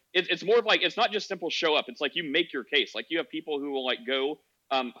know it's more of like, it's not just simple show up. It's like you make your case. Like, you have people who will like go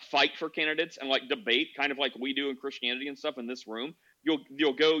fight for candidates and like debate, kind of like we do in Christianity and stuff in this room.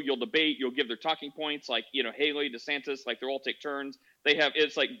 You'll go, you'll debate, you'll give their talking points, like, Haley, DeSantis, like, they'll all take turns.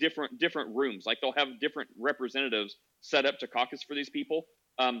 It's like different rooms. Like, they'll have different representatives set up to caucus for these people.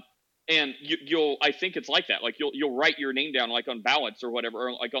 And I think it's like that. Like, you'll write your name down, like, on ballots or whatever,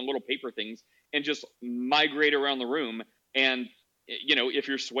 or like on little paper things, and just migrate around the room. And, if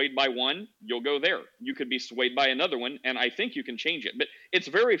you're swayed by one, you'll go there. You could be swayed by another one, and I think you can change it. But it's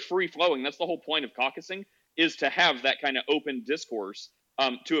very free flowing. That's the whole point of caucusing, is to have that kind of open discourse,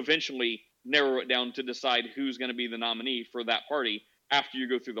 to eventually narrow it down to decide who's going to be the nominee for that party after you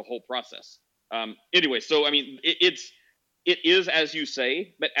go through the whole process. Anyway, so I mean, it is as you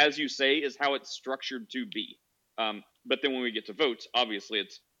say, but as you say is how it's structured to be. But then when we get to votes, obviously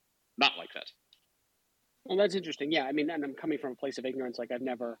it's not like that. Well, that's interesting. Yeah, I mean, and I'm coming from a place of ignorance. Like,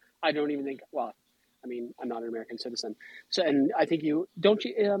 I don't even think, well, I mean, I'm not an American citizen. So, and I think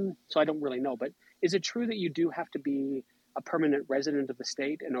so I don't really know, but is it true that you do have to be a permanent resident of the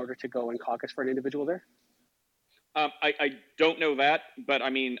state in order to go and caucus for an individual there? I don't know that, but I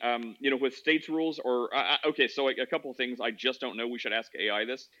mean, with states rules okay, so like a couple of things I just don't know. We should ask AI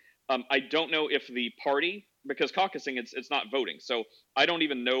this. I don't know if the party, because caucusing, it's not voting. So I don't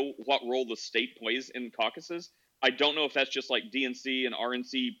even know what role the state plays in caucuses. I don't know if that's just like DNC and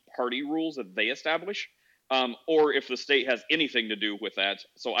RNC party rules that they establish, or if the state has anything to do with that.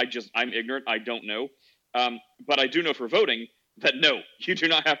 So I'm ignorant. I don't know. But I do know for voting that no, you do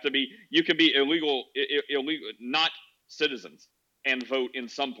not have to be. You can be illegal, not citizens, and vote in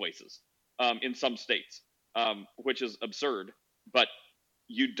some places, in some states, which is absurd. But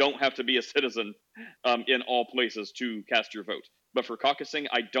you don't have to be a citizen in all places to cast your vote. But for caucusing,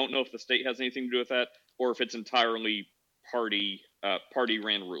 I don't know if the state has anything to do with that, or if it's entirely party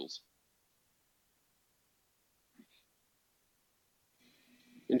ran rules.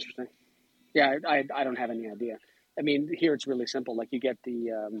 Interesting. Yeah, I don't have any idea. I mean, here it's really simple. Like, you get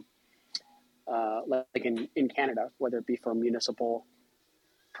the like in Canada, whether it be for municipal,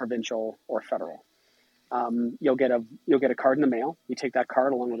 provincial, or federal, you'll get a card in the mail. You take that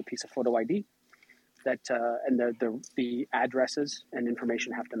card along with a piece of photo ID. That and the addresses and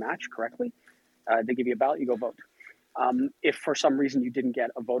information have to match correctly. They give you a ballot. You go vote. If for some reason you didn't get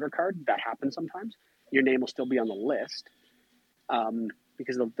a voter card, that happens sometimes. Your name will still be on the list,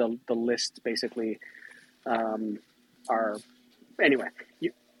 because the lists basically are anyway.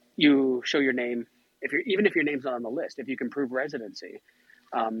 You show your name. Even if your name's not on the list, if you can prove residency,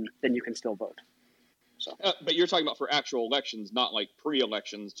 then you can still vote. So, but you're talking about for actual elections, not like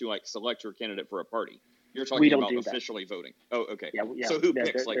pre-elections to like select your candidate for a party. You're We talking don't about do that. officially voting. Oh, okay. Yeah, yeah. So who There-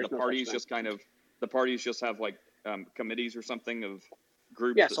 picks? there- Like there's the no such parties thing. just kind of the parties just have like committees or something of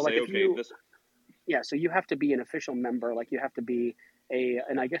groups Yeah, that so like say, if okay, you, this. yeah, so you have to be an official member. Like you have to be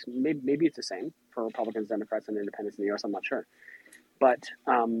and I guess maybe it's the same for Republicans, Democrats, and Independents in the U.S. I'm not sure, but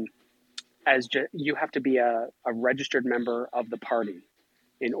you have to be a registered member of the party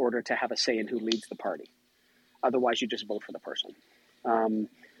in order to have a say in who leads the party. Otherwise, you just vote for the person.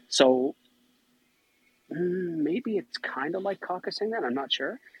 So maybe it's kind of like caucusing then. I'm not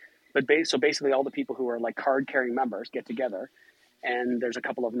sure. But so basically, all the people who are like card-carrying members get together, and there's a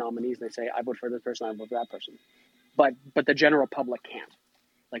couple of nominees. They say, "I vote for this person. I vote for that person." But the general public can't.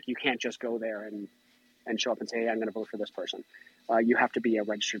 Like you can't just go there and show up and say, "Hey, I'm going to vote for this person." You have to be a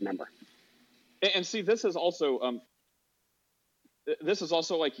registered member. And see, this is also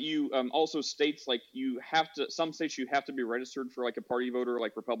like you also states like you have to, some states you have to be registered for like a party voter,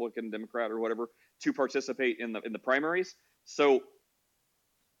 like Republican, Democrat, or whatever, to participate in the primaries. So,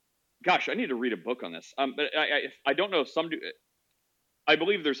 gosh, I need to read a book on this. But I don't know if some do. I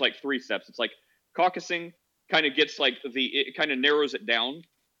believe there's like 3 steps. It's like caucusing kind of gets like it kind of narrows it down,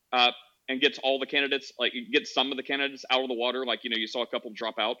 and gets all the candidates, like it gets some of the candidates out of the water. Like, you saw a couple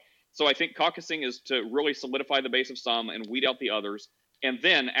drop out. So I think caucusing is to really solidify the base of some and weed out the others. And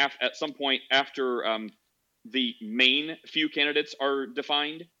then at some point after the main few candidates are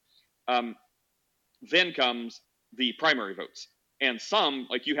defined, then comes the primary votes. And some,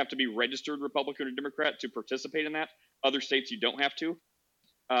 like you have to be registered Republican or Democrat to participate in that. Other states you don't have to.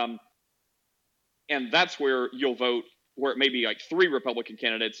 And that's where you'll vote, where it may be like 3 Republican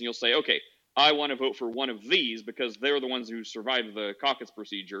candidates, and you'll say, okay, I want to vote for one of these because they're the ones who survived the caucus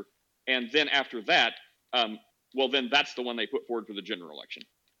procedure. And then after that, well, then that's the one they put forward for the general election.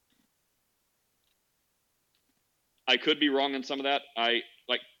 I could be wrong on some of that. I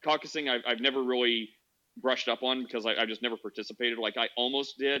like caucusing. I've never really brushed up on because I just never participated. Like I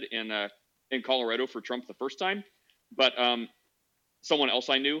almost did in Colorado for Trump the first time, but someone else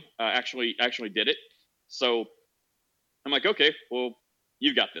I knew actually did it. So I'm like, okay, well,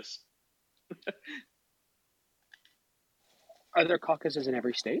 you got this. Are there caucuses in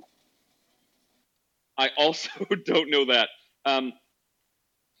every state? I also don't know that.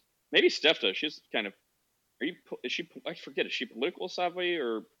 Maybe Steph does. She's kind of. Is she? I forget. Is she political savvy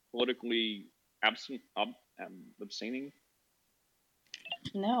or politically abstaining?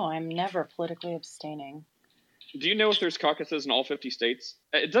 No, I'm never politically abstaining. Do you know if there's caucuses in all 50 states?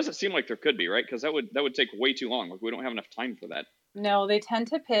 It doesn't seem like there could be, right? Because that would take way too long. Like we don't have enough time for that. No, they tend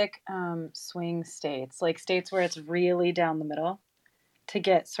to pick swing states, like states where it's really down the middle, to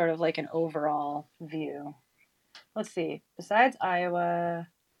get sort of like an overall view. Let's see. Besides Iowa,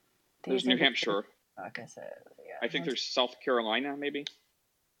 there's New Hampshire. Caucuses. Yeah. I think there's South Carolina, maybe.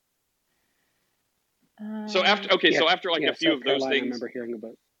 So after a few of those things, I remember hearing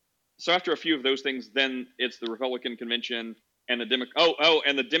about. So after a few of those things, then it's the Republican convention and the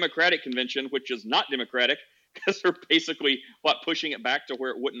and the Democratic convention, which is not democratic because they're basically pushing it back to where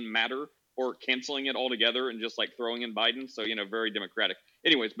it wouldn't matter or canceling it altogether and just like throwing in Biden. So very democratic.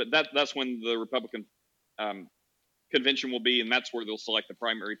 Anyways, but that's when the Republican convention will be, and that's where they'll select the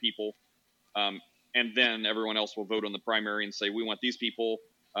primary people, and then everyone else will vote on the primary and say we want these people,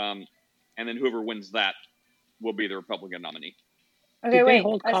 and then whoever wins that will be the Republican nominee. Okay, Did wait. they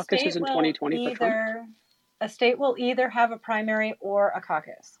hold caucuses in 2020 for Trump? A state will either have a primary or a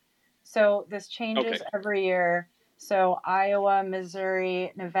caucus. So this changes every year. So Iowa,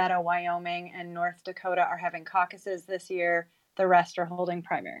 Missouri, Nevada, Wyoming, and North Dakota are having caucuses this year. The rest are holding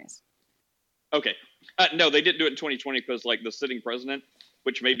primaries. Okay. No, they didn't do it in 2020 because like the sitting president,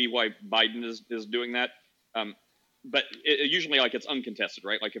 which may be why Biden is doing that. But usually like it's uncontested,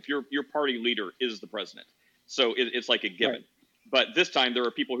 right? Like if your party leader is the president. So it's like a given. Right. But this time there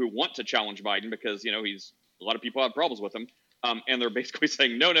are people who want to challenge Biden because, a lot of people have problems with him. And they're basically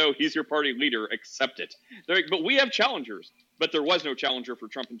saying, no, he's your party leader. Accept it. Like, but we have challengers. But there was no challenger for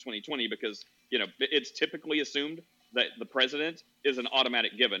Trump in 2020 because, it's typically assumed that the president is an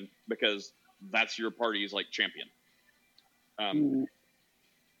automatic given because that's your party's like champion.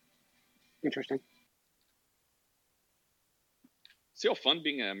 Interesting. See how fun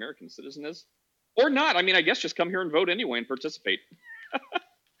being an American citizen is? Or not. I mean, I guess just come here and vote anyway and participate.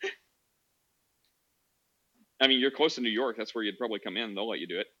 I mean, you're close to New York. That's where you'd probably come in. They'll let you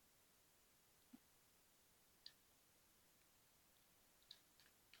do it.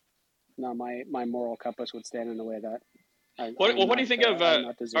 No, my moral compass would stand in the way of that. What do you think of?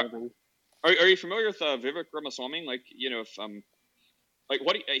 Not deserving. Are you familiar with Vivek Ramaswamy? Like, if like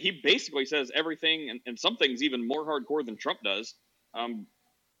what he basically says everything and some things even more hardcore than Trump does. What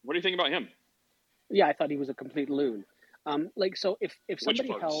do you think about him? Yeah, I thought he was a complete loon. Like, so if somebody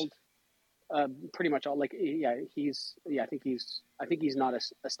parts? held pretty much all, like, I think he's not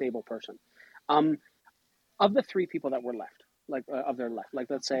a stable person. Of the three people that were left, like of their left, like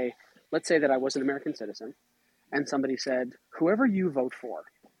let's say that I was an American citizen, and somebody said, whoever you vote for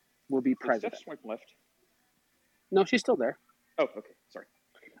will be president. Steph swiped left. No, she's still there. Oh, okay, sorry.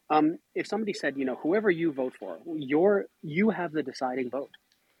 If somebody said, whoever you vote for, you have the deciding vote.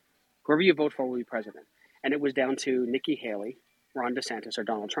 Whoever you vote for will be president. And it was down to Nikki Haley, Ron DeSantis, or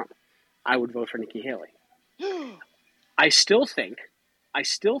Donald Trump. I would vote for Nikki Haley. I still think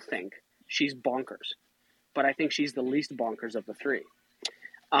she's bonkers, but I think she's the least bonkers of the three.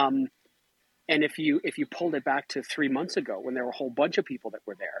 And if you pulled it back to 3 months ago, when there were a whole bunch of people that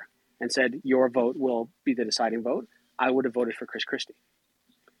were there and said your vote will be the deciding vote, I would have voted for Chris Christie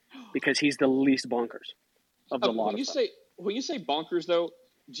because he's the least bonkers of the lot. When you say bonkers, though,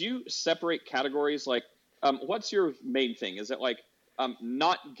 do you separate categories? Like, what's your main thing? Is it like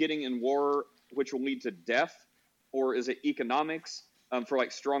not getting in war, which will lead to death, or is it economics for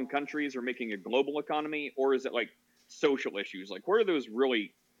like strong countries or making a global economy, or is it like social issues? Like, where do those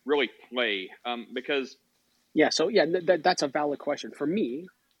really play? Because that's a valid question for me,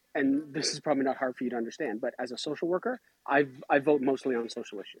 and this is probably not hard for you to understand. But as a social worker, I vote mostly on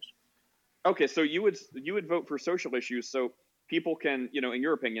social issues. Okay, so you would vote for social issues, so people can, in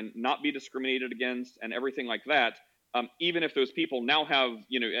your opinion, not be discriminated against and everything like that. Even if those people now have,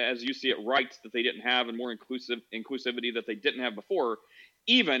 as you see it, rights that they didn't have and more inclusivity that they didn't have before,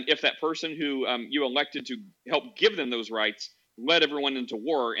 even if that person who you elected to help give them those rights led everyone into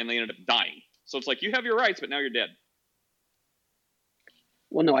war and they ended up dying. So it's like you have your rights, but now you're dead.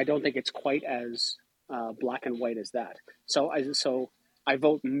 Well, no, I don't think it's quite as black and white as that. So I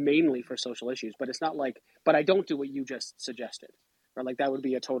vote mainly for social issues, but it's not like, but I don't do what you just suggested. Or like that would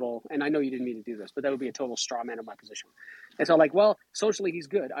be a total, and I know you didn't mean to do this, but that would be a total straw man of my position. And so like, well, socially he's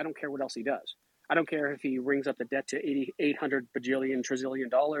good. I don't care what else he does. I don't care if he rings up the debt to 800 bajillion trillion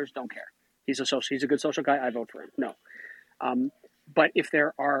dollars. Don't care. He's a good social guy. I vote for him. No. But if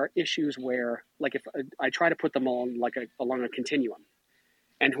there are issues where, like, if I try to put them all like along a continuum,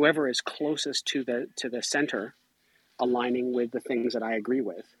 and whoever is closest to the center, aligning with the things that I agree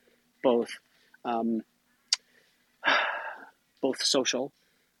with, both social,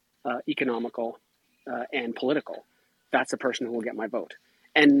 economical, and political, that's the person who will get my vote.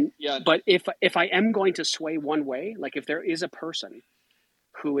 And but if I am going to sway one way, like if there is a person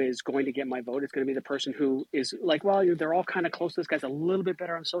who is going to get my vote, it's going to be the person who is like, well, they're all kind of close. This guy's a little bit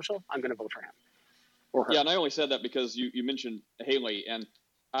better on social. I'm going to vote for him or her. Yeah, and I only said that because you mentioned Haley, and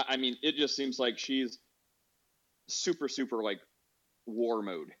I mean, it just seems like she's super like war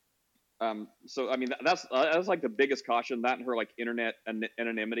mode. So I mean, that's like the biggest caution. That and her like internet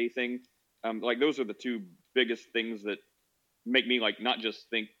anonymity thing. Like those are the two biggest things that make me like not just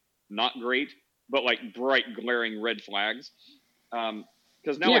think not great, but like bright glaring red flags.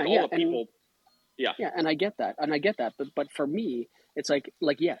 Because now all the people. Yeah, and I get that, but for me, it's like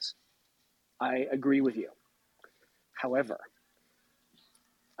yes, I agree with you. However,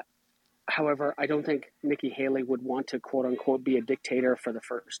 I don't think Nikki Haley would want to quote unquote be a dictator for the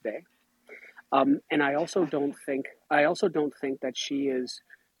first day. And I also don't think that she is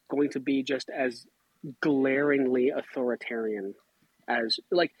going to be just as glaringly authoritarian as,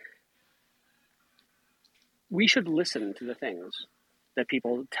 like, we should listen to the things that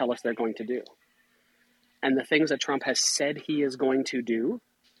people tell us they're going to do. And the things that Trump has said he is going to do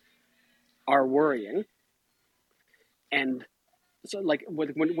are worrying. And so, like,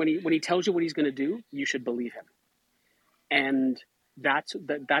 when he tells you what he's going to do, you should believe him. And that's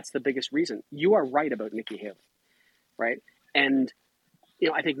the biggest reason. You are right about Nikki Haley, right? And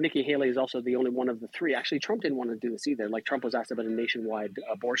I think Nikki Haley is also the only one of the three. Actually, Trump didn't want to do this either. Like, Trump was asked about a nationwide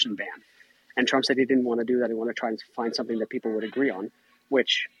abortion ban, and Trump said he didn't want to do that. He wanted to try and find something that people would agree on,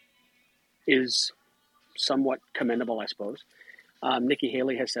 which is somewhat commendable, I suppose. Nikki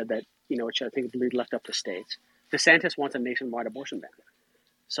Haley has said that, which I think really left up to states. DeSantis wants a nationwide abortion ban.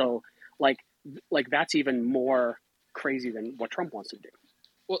 So, like that's even more crazy than what Trump wants to do,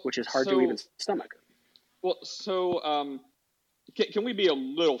 which is hard to even stomach. Well, so can we be a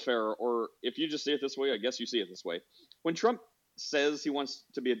little fairer, or if you just see it this way, I guess you see it this way. When Trump says he wants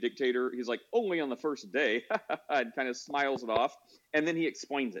to be a dictator, he's like, only on the first day, and kind of smiles it off, and then he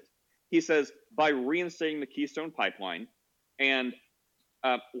explains it. He says, by reinstating the Keystone Pipeline and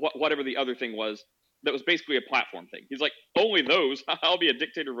whatever the other thing was, that was basically a platform thing. He's like, only those, I'll be a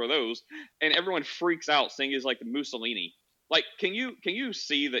dictator for those. And everyone freaks out saying he's like Mussolini. Like, can you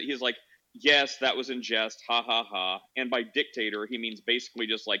see that he's like, yes, that was in jest, ha ha ha. And by dictator, he means basically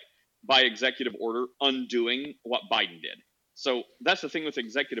just like by executive order undoing what Biden did. So that's the thing with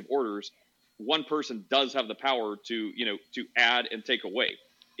executive orders. One person does have the power to add and take away.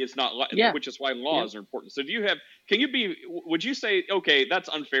 It's not, which is why laws are important. So would you say, okay, that's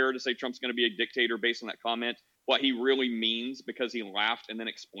unfair to say Trump's going to be a dictator based on that comment? What he really means, because he laughed and then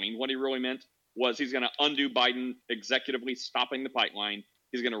explained what he really meant, was he's going to undo Biden executively stopping the pipeline.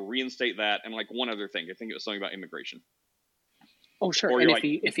 He's going to reinstate that, and like one other thing. I think it was something about immigration. Oh, sure. And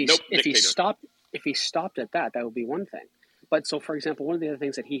if he stopped at that would be one thing. But so, for example, one of the other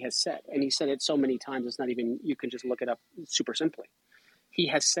things that he has said, and he said it so many times, it's not even, you can just look it up super simply. He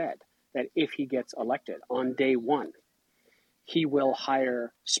has said that if he gets elected on day one, he will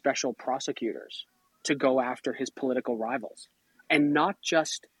hire special prosecutors to go after his political rivals, and not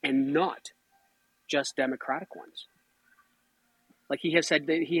just Democratic ones. Like he has said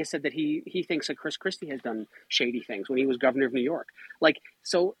that he thinks that Chris Christie has done shady things when he was governor of New York. Like,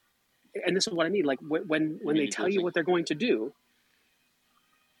 so, and this is what I mean. Like when they tell you what they're going to do,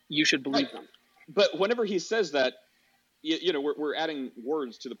 you should believe them. But whenever he says that, we're adding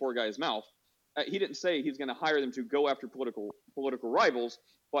words to the poor guy's mouth. He didn't say he's going to hire them to go after political rivals.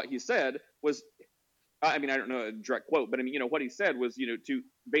 What he said was, I mean, I don't know a direct quote, but I mean, what he said was, to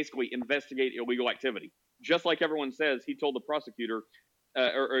basically investigate illegal activity. Just like everyone says, he told the prosecutor,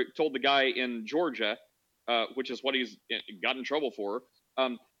 or told the guy in Georgia, which is what he's got in trouble for.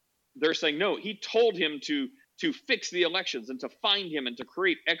 They're saying, no, he told him to fix the elections and to find him and to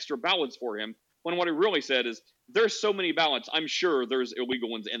create extra ballots for him. When what he really said is, there's so many ballots, I'm sure there's illegal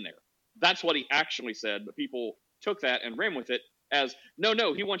ones in there. That's what he actually said, but people took that and ran with it as,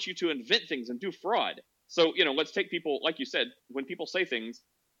 no, he wants you to invent things and do fraud. So, let's take people, like you said, when people say things,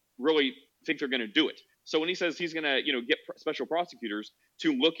 really think they're going to do it. So when he says he's going to, get special prosecutors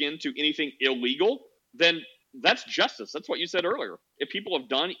to look into anything illegal, then that's justice. That's what you said earlier. If people have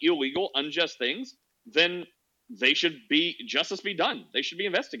done illegal, unjust things, then justice be done. They should be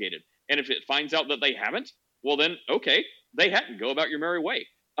investigated. And if it finds out that they haven't, well then, okay, they hadn't. Go about your merry way.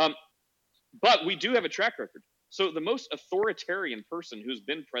 But we do have a track record. So the most authoritarian person who's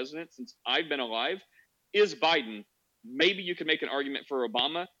been president since I've been alive is Biden. Maybe you could make an argument for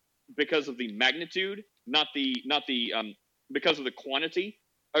Obama because of the magnitude, because of the quantity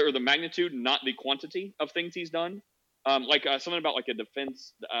or the magnitude, not the quantity of things he's done. Something about like a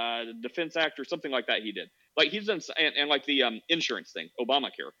defense act or something like that he did. Like he's done, and like the insurance thing,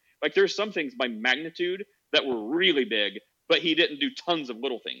 Obamacare. Like there's some things by magnitude that were really big, but he didn't do tons of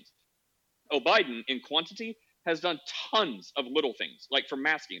little things. Biden in quantity has done tons of little things, like for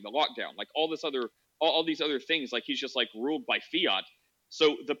masking, the lockdown, like all these other things. Like he's just like ruled by fiat.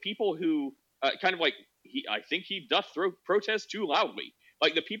 So the people who I think he doth protest too loudly.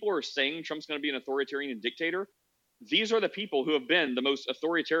 Like the people who are saying Trump's going to be an authoritarian dictator, these are the people who have been the most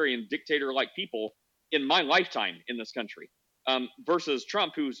authoritarian dictator-like people in my lifetime in this country, versus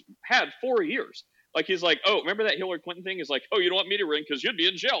Trump, who's had 4 years. Like he's like, oh, remember that Hillary Clinton thing? Is like, oh, you don't want me to run because you'd be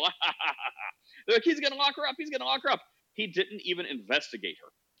in jail. They're like, he's going to lock her up. He's going to lock her up. He didn't even investigate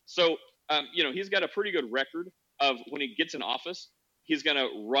her. So, he's got a pretty good record of when he gets in office, he's going to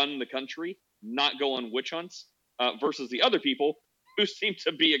run the country, not go on witch hunts, versus the other people who seem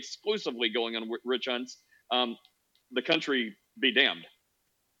to be exclusively going on witch hunts. The country be damned.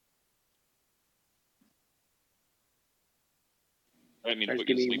 I mean,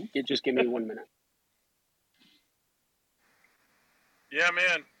 just give me 1 minute. Yeah,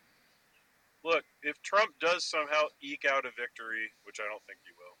 man. Look, if Trump does somehow eke out a victory, which I don't think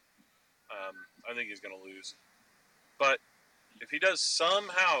he will, I think he's going to lose. But if he does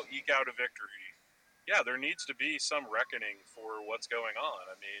somehow eke out a victory, yeah, there needs to be some reckoning for what's going on.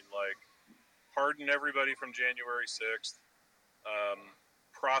 I mean, like, pardon everybody from January 6th,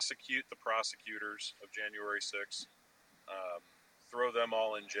 prosecute the prosecutors of January 6th, throw them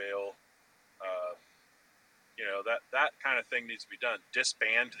all in jail. That kind of thing needs to be done.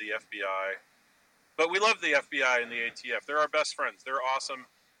 Disband the FBI. But we love the FBI and the ATF. They're our best friends. They're awesome.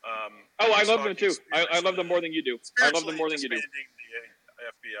 I love them too. I love them more than you do. I love them more than you do. The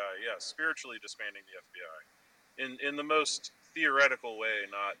FBI, yes, spiritually disbanding the FBI in the most theoretical way,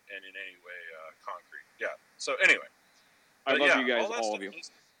 not in any way concrete. Yeah. So anyway, I love you guys, all of you.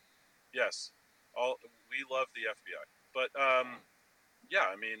 Yes, we love the FBI, but I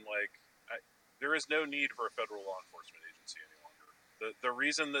mean, like, there is no need for a federal law enforcement agency any longer. The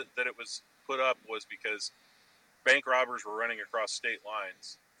reason that it was put up was because bank robbers were running across state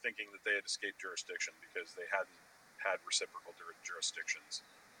lines thinking that they had escaped jurisdiction because they hadn't had reciprocal jurisdictions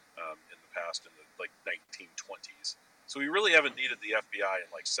in the past, in the 1920s. So we really haven't needed the FBI in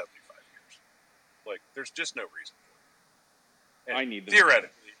 75 years. Like, there's just no reason for it. And I need them.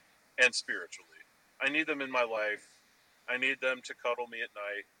 and spiritually. I need them in my life. I need them to cuddle me at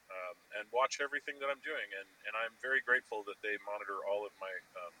night and watch everything that I'm doing. And I'm very grateful that they monitor all of my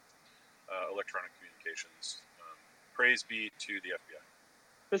electronic communications. Praise be to the FBI.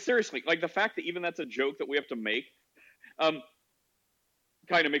 But seriously, like the fact that even that's a joke that we have to make, kind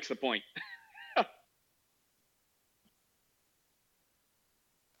of makes the point.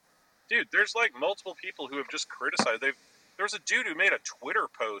 Dude, there's like multiple people who have just criticized. There was a dude who made a Twitter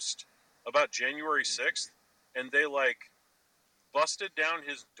post about January 6th, and they like busted down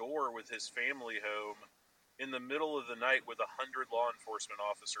his door with his family home in the middle of the night with 100 law enforcement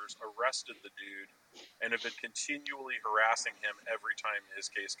officers, arrested the dude, and have been continually harassing him every time his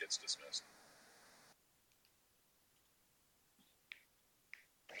case gets dismissed.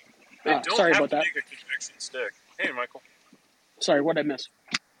 They don't sorry have about to that. make a conviction stick. Hey, Michael. Sorry, what did I miss?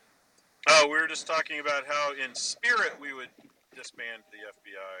 Oh, we were just talking about how in spirit we would disband the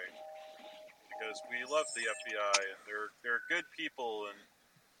FBI because we love the FBI and they're good people, and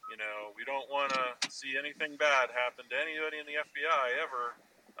you know we don't want to see anything bad happen to anybody in the FBI ever,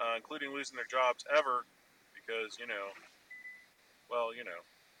 including losing their jobs ever, because we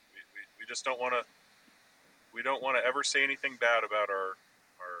just don't want to. We don't want to ever say anything bad about our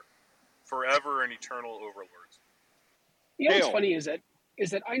forever and eternal overlords. You know what's funny is that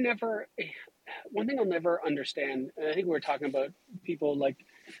I never. One thing I'll never understand, and I think we were talking about people like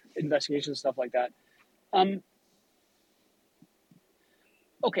investigation stuff like that.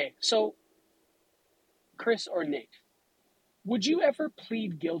 Okay, so Chris or Nate, would you ever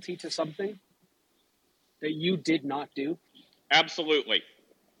plead guilty to something that you did not do? Absolutely.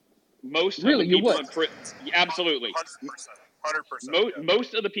 Most really, of the people you would? in prison, absolutely. 100%.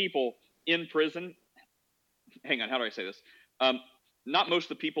 Most of the people in prison. Hang on, how do I say this? Not most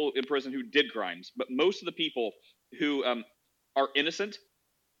of the people in prison who did crimes, but most of the people who are innocent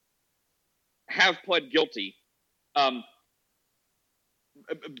have pled guilty.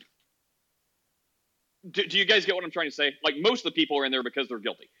 Do you guys get what I'm trying to say? Like, most of the people are in there because they're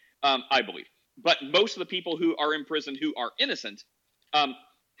guilty, I believe. But most of the people who are in prison who are innocent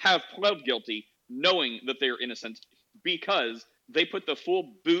have pled guilty knowing that they are innocent because they put the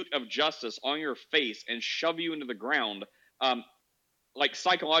full boot of justice on your face and shove you into the ground, like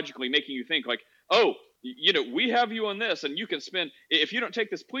psychologically making you think like, oh, we have you on this, and you can spend, if you don't take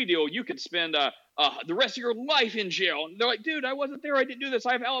this plea deal, you could spend the rest of your life in jail. And they're like, dude, I wasn't there, I didn't do this,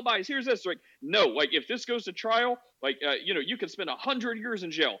 I have alibis, here's this. They're like, no, like if this goes to trial, like you could spend 100 years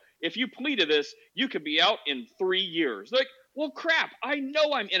in jail. If you plead to this, you could be out in 3 years. They're like, well, crap, I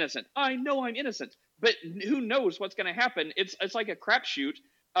know I'm innocent, but who knows what's going to happen? It's like a crapshoot.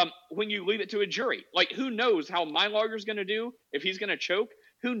 When you leave it to a jury, like who knows how my lawyer's going to do if he's going to choke?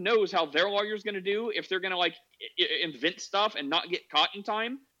 Who knows how their lawyer's going to do if they're going to like invent stuff and not get caught in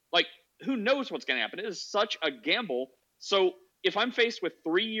time? Like, who knows what's going to happen? It is such a gamble. So if I'm faced with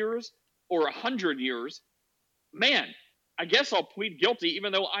 3 years or 100 years, man, I guess I'll plead guilty,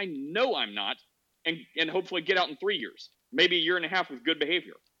 even though I know I'm not, and hopefully get out in 3 years, maybe 1.5 years with good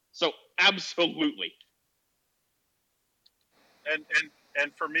behavior. So absolutely.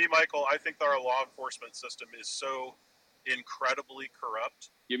 And for me, Michael, I think our law enforcement system is so incredibly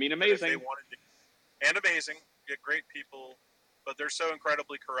corrupt. You mean amazing? Amazing. Get great people, but they're so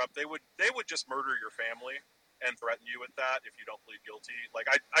incredibly corrupt. They would just murder your family and threaten you with that if you don't plead guilty. Like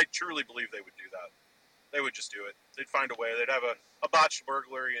I truly believe they would do that. They would just do it. They'd find a way. They'd have a botched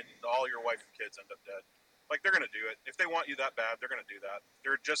burglary and all your wife and kids end up dead. Like they're gonna do it. If they want you that bad, they're gonna do that.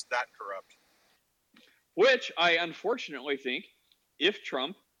 They're just that corrupt. Which I unfortunately think, if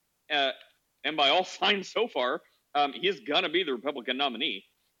Trump, and by all signs so far, he's going to be the Republican nominee.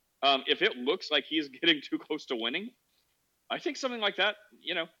 If it looks like he's getting too close to winning, I think something like that,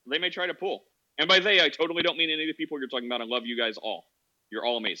 they may try to pull. And by they, I totally don't mean any of the people you're talking about. I love you guys all. You're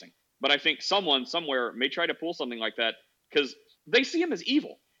all amazing. But I think someone somewhere may try to pull something like that because they see him as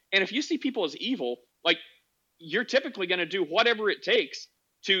evil. And if you see people as evil, like, you're typically going to do whatever it takes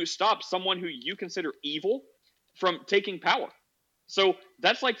to stop someone who you consider evil from taking power. So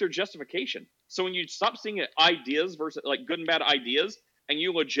that's like their justification. So when you stop seeing ideas versus like good and bad ideas, and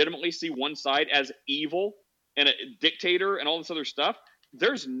you legitimately see one side as evil and a dictator and all this other stuff,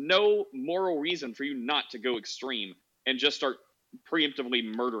 there's no moral reason for you not to go extreme and just start preemptively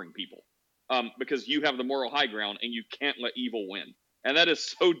murdering people, because you have the moral high ground and you can't let evil win. And that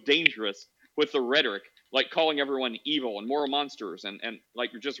is so dangerous with the rhetoric, like calling everyone evil and moral monsters and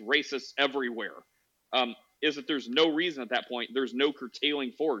like you're just racists everywhere. Is that there's no reason at that point, there's no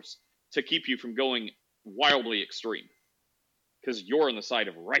curtailing force to keep you from going wildly extreme because you're on the side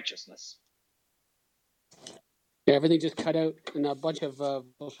of righteousness. Yeah, everything just cut out, and a bunch of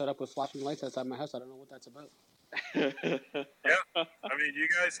people shut up with flashing lights outside my house. I don't know what that's about. Yeah, I mean, you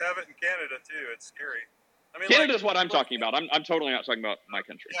guys have it in Canada too. It's scary. I mean, Canada's what I'm talking about. I'm totally not talking about my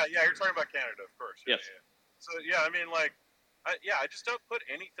country. Yeah, you're talking about Canada, of course. Yes. Yeah. So I mean, I just don't put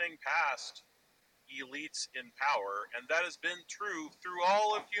anything past elites in power, and that has been true through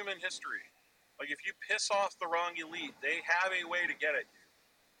all of human history. Like, if you piss off the wrong elite, they have a way to get at you.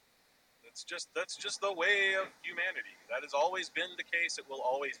 That's just the way of humanity. That has always been the case. It will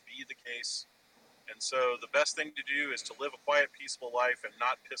always be the case. And so the best thing to do is to live a quiet, peaceful life and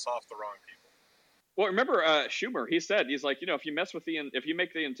not piss off the wrong people. Well, remember Schumer? He's like, if you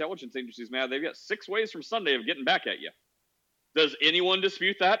make the intelligence agencies mad, they've got 6 ways from Sunday of getting back at you. Does anyone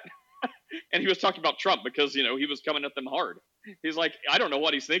dispute that? And he was talking about Trump because he was coming at them hard. He's like, I don't know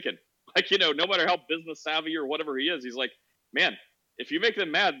what he's thinking. Like, no matter how business savvy or whatever he is, he's like, man, if you make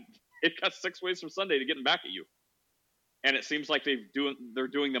them mad, it got 6 ways from Sunday to getting back at you. And it seems like they're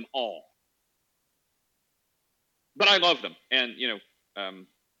doing them all. But I love them, and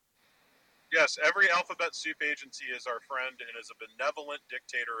yes, every alphabet soup agency is our friend and is a benevolent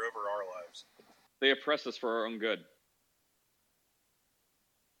dictator over our lives. They oppress us for our own good.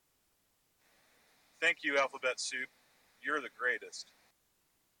 Thank you, Alphabet Soup. You're the greatest.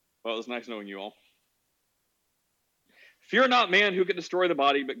 Well, it was nice knowing you all. Fear not man who can destroy the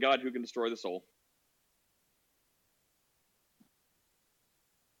body, but God who can destroy the soul.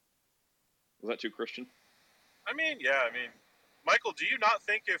 Was that too Christian? I mean, yeah, Michael, do you not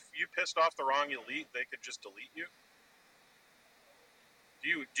think if you pissed off the wrong elite, they could just delete you?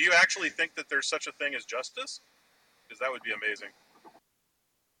 Do you actually think that there's such a thing as justice? Because that would be amazing.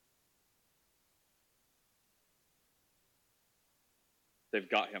 They've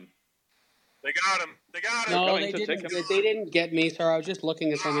got him. They got him. No, they didn't. They didn't get me, sir. I was just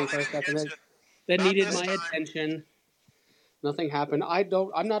looking at something for a second that needed my attention. Nothing happened.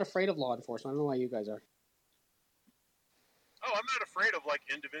 I'm not afraid of law enforcement. I don't know why you guys are. Oh, I'm not afraid of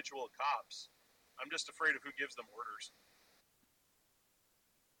individual cops. I'm just afraid of who gives them orders.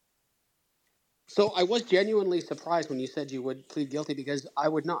 So I was genuinely surprised when you said you would plead guilty, because I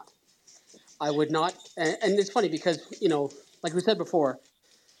would not. And it's funny because, like we said before,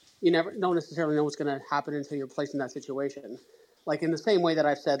 you don't necessarily know what's going to happen until you're placed in that situation. Like, in the same way that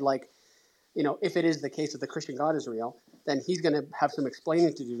I've said, if it is the case that the Christian God is real, then he's going to have some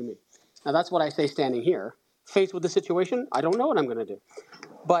explaining to do to me. Now, that's what I say standing here. Faced with the situation, I don't know what I'm going to do.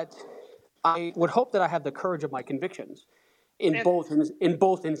 But I would hope that I have the courage of my convictions in both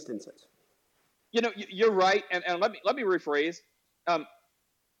instances. You're right, and let me rephrase.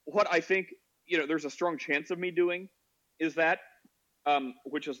 What I think, there's a strong chance of me doing is that,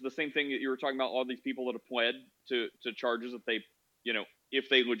 which is the same thing that you were talking about, all these people that have pled to charges that they, if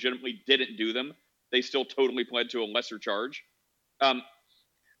they legitimately didn't do them, they still totally pled to a lesser charge.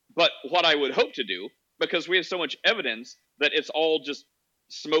 But what I would hope to do, because we have so much evidence that it's all just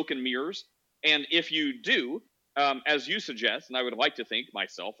smoke and mirrors, and if you do, as you suggest, and I would like to think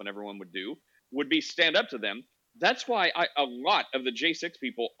myself and everyone would be stand up to them. That's why a lot of the J6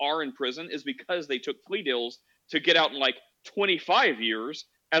 people are in prison, is because they took plea deals to get out in 25 years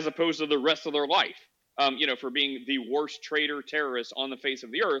as opposed to the rest of their life, for being the worst traitor terrorist on the face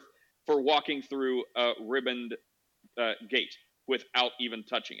of the earth, for walking through a ribboned gate without even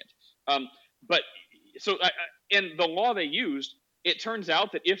touching it. In the law they used, it turns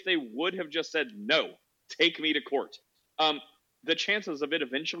out that if they would have just said, no, take me to court, the chances of it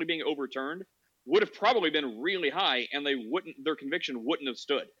eventually being overturned would have probably been really high, and their conviction wouldn't have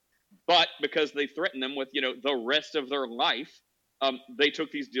stood. But because they threatened them with, the rest of their life, they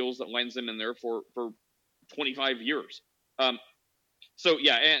took these deals that lands them in there for 25 years. So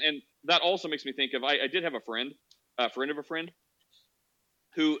yeah, and that also makes me think of, I did have a friend of a friend,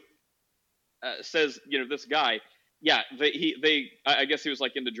 who says, this guy, yeah, I guess he was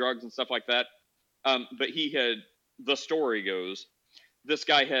into drugs and stuff like that. But the story goes, this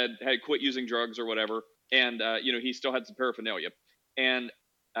guy had quit using drugs or whatever, and he still had some paraphernalia, and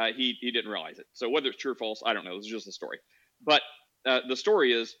he didn't realize it. So whether it's true or false, I don't know. It's just a story. But the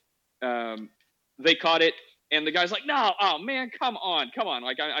story is, they caught it, and the guy's like, no, oh man, come on,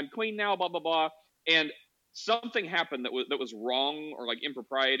 I'm clean now, blah blah blah, and something happened that was wrong, or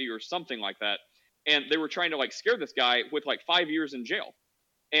impropriety or something like that, and they were trying to scare this guy with 5 years in jail,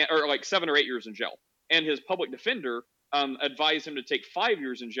 or 7 or 8 years in jail, and his public defender advised him to take 5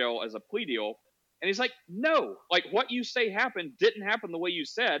 years in jail as a plea deal. And he's like, no, what you say happened didn't happen the way you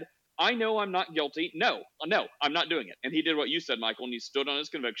said. I know I'm not guilty. No, I'm not doing it. And he did what you said, Michael, and he stood on his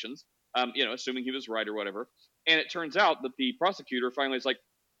convictions, assuming he was right or whatever. And it turns out that the prosecutor finally is like,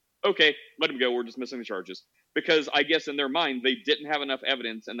 okay, let him go. We're dismissing the charges. Because I guess in their mind, they didn't have enough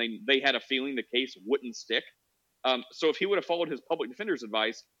evidence and they had a feeling the case wouldn't stick. So if he would have followed his public defender's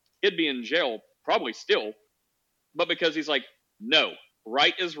advice, he'd be in jail probably still. But because he's like, no,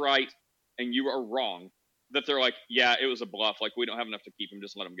 right is right and you are wrong, that they're like, yeah, it was a bluff. Like, we don't have enough to keep him.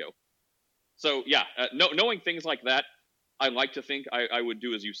 Just let him go. So, yeah, knowing things like that, I like to think I would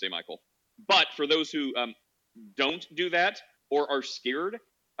do as you say, Michael. But for those who don't do that or are scared,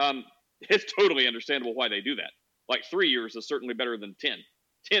 it's totally understandable why they do that. Like 3 years is certainly better than 10.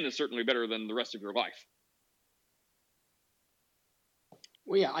 10 is certainly better than the rest of your life.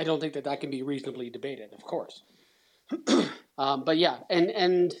 Well, yeah, I don't think that can be reasonably debated, of course. But yeah,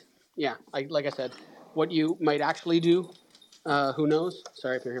 and yeah, like I said, what you might actually do, who knows?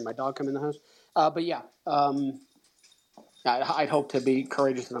 Sorry if you hear my dog come in the house. But yeah, I'd hope to be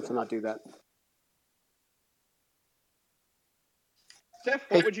courageous enough to not do that. Steph,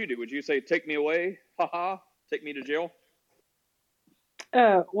 what would you do? Would you say, take me away? Haha, take me to jail?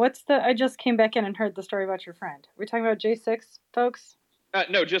 I just came back in and heard the story about your friend. Are we talking about J6, folks?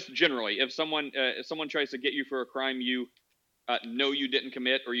 No, just generally. If someone tries to get you for a crime you know you didn't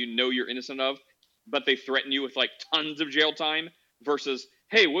commit or you know you're innocent of, but they threaten you with like tons of jail time versus,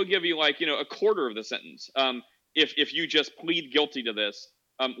 hey, we'll give you like, a quarter of the sentence. If you just plead guilty to this,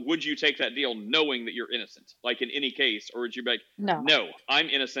 would you take that deal knowing that you're innocent? Like in any case, or would you be like, no, I'm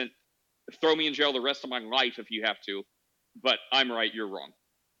innocent. Throw me in jail the rest of my life if you have to, but I'm right, you're wrong.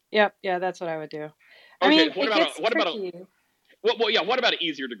 Yep, yeah, that's what I would do. Okay, what about an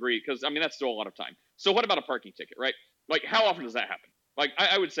easier degree? Because that's still a lot of time. So what about a parking ticket, right? Like, how often does that happen? Like,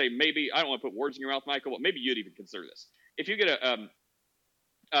 I would say maybe, I don't want to put words in your mouth, Michael, but maybe you'd even consider this. If you get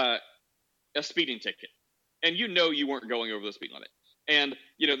a speeding ticket, and you weren't going over the speed limit, and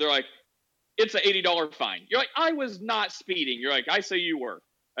they're like, it's an $80 fine. You're like, I was not speeding. You're like, I say you were.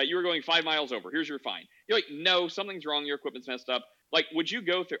 You were going 5 miles over. Here's your fine. You're like, no, something's wrong. Your equipment's messed up. Like, would you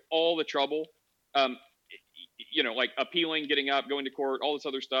go through all the trouble, like appealing, getting up, going to court, all this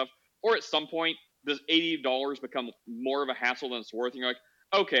other stuff? Or at some point, does $80 become more of a hassle than it's worth? And you're like,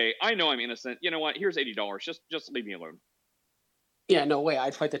 okay, I know I'm innocent. You know what? Here's $80. Just leave me alone. Yeah, no way.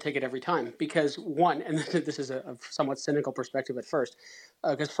 I'd fight the ticket every time because one, and this is a somewhat cynical perspective at first,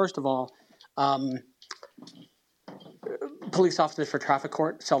 because first of all, police officers for traffic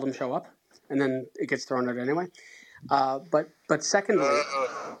court seldom show up, and then it gets thrown out anyway. But secondly,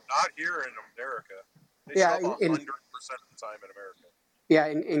 not here in America. They show up 100% of the time in America. Yeah,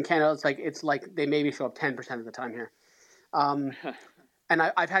 in Canada, it's like they maybe show up 10% of the time here. And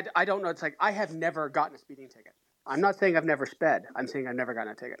I don't know. It's like I have never gotten a speeding ticket. I'm not saying I've never sped. I'm saying I've never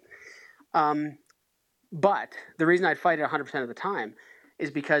gotten a ticket. But the reason I'd fight it 100% of the time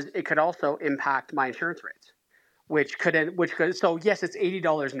is because it could also impact my insurance rates, which could. So yes, it's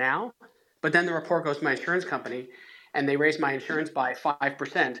 $80 now, but then the report goes to my insurance company, and they raise my insurance by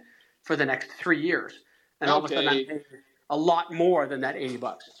 5% for the next 3 years, and all of a sudden I'm paying a lot more than that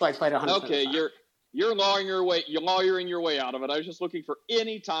 $80. So I'd fight 100%. Okay, you're lawyering your way out of it. I was just looking for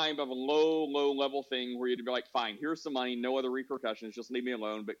any time of a low level thing where you'd be like, fine, here's some money, no other repercussions, just leave me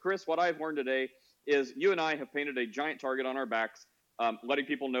alone. But Chris, what I've learned today is you and I have painted a giant target on our backs, letting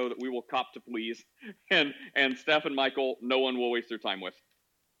people know that we will cop to please, and Steph and Michael, no one will waste their time with.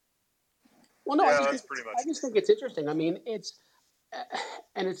 Well, no, I just think it's interesting. I mean, it's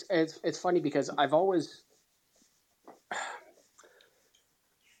funny because I've always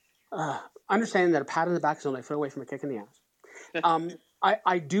understanding that a pat on the back is only a foot away from a kick in the ass.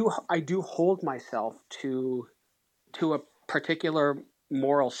 I do hold myself to a particular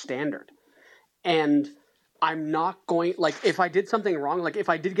moral standard, and I'm not going, like, if I did something wrong, like if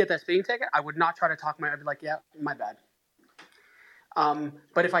I did get that speeding ticket, I would not try to talk I'd be like, yeah, my bad.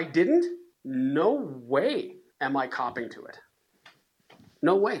 But if I didn't, no way am I copping to it.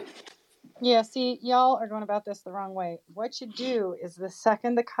 No way. Yeah, see, y'all are going about this the wrong way. What you do is the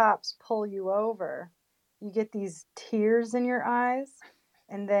second the cops pull you over, you get these tears in your eyes,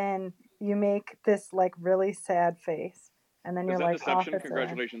 and then you make this, like, really sad face. And then you're like, deception?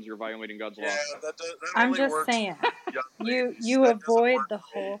 Congratulations, you're violating God's law. That I'm just saying. You avoid the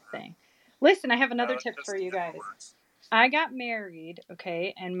whole thing. Listen, I have another tip for you guys. I got married,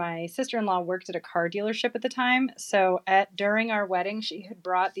 okay, and my sister-in-law worked at a car dealership at the time. So during our wedding, she had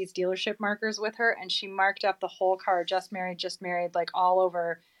brought these dealership markers with her, and she marked up the whole car, just married, like all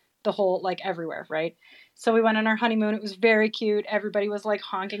over the whole, like everywhere, right? So we went on our honeymoon. It was very cute. Everybody was like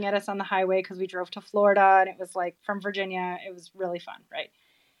honking at us on the highway because we drove to Florida, and it was like from Virginia. It was really fun, right?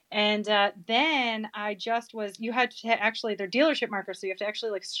 And then I just you had to actually, they're dealership markers, so you have to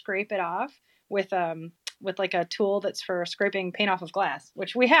actually like scrape it off with with like a tool that's for scraping paint off of glass,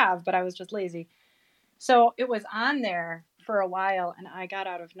 which we have, but I was just lazy. So it was on there for a while, and I got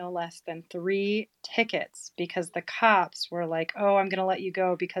out of no less than 3 tickets because the cops were like, "Oh, I'm going to let you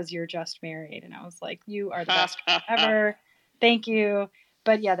go because you're just married." And I was like, "You are the best ever. Thank you."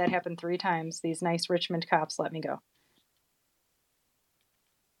 But yeah, that happened 3 times. These nice Richmond cops let me go.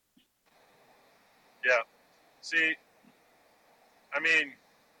 Yeah. See, I mean,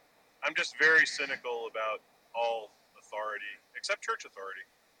 I'm just very cynical about all authority, except church authority,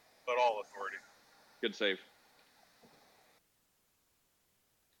 but all authority. Good save.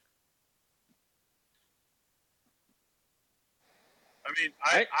 I mean,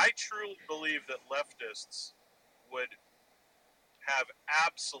 I truly believe that leftists would have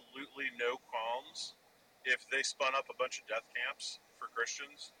absolutely no qualms if they spun up a bunch of death camps for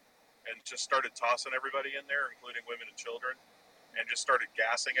Christians and just started tossing everybody in there, including women and children, and just started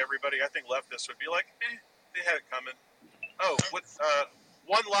gassing everybody. I think leftists would be like, they had it coming. Oh, what?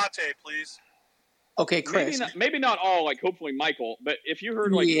 1 latte, please. Okay, Chris. Maybe not all, like hopefully Michael, but if you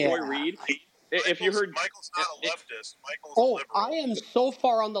heard like Joy Reid, if you heard Michael's not a leftist, Michael's Oh, a liberal. I am so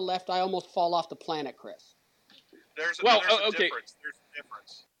far on the left, I almost fall off the planet, Chris. There's a okay. difference. There's a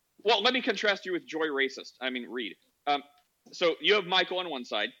difference. Well, let me contrast you with Joy Reid. So you have Michael on one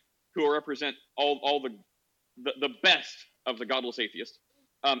side, who will represent all the best of the godless atheists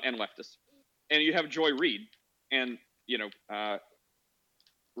and leftists, and you have Joy Reid and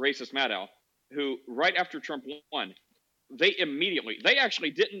racist Maddow, who right after Trump won, they took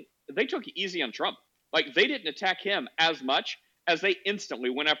it easy on Trump. Like, they didn't attack him as much as they instantly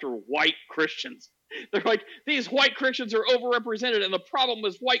went after white Christians. They're like, these white Christians are overrepresented, and the problem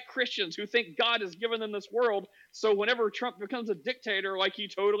is white Christians who think God has given them this world. So whenever Trump becomes a dictator, like he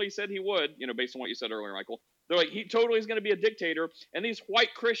totally said he would, based on what you said earlier, Michael, they're like, he totally is going to be a dictator, and these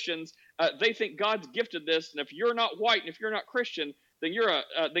white Christians, they think God's gifted this, and if you're not white and if you're not Christian, then you're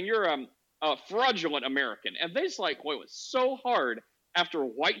a fraudulent American. And they just like, it was so hard after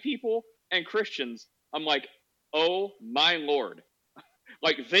white people and Christians. I'm like, oh my Lord.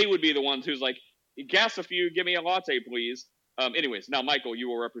 Like, they would be the ones who's like, gas a few, give me a latte, please. Anyways, now, Michael, you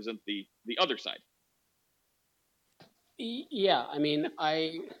will represent the other side. Yeah, I mean,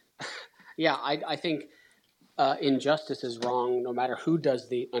 I think injustice is wrong no matter who does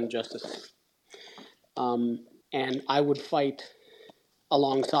the injustice. And I would fight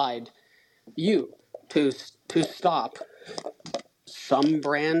alongside you to stop some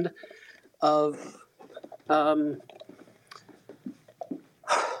brand of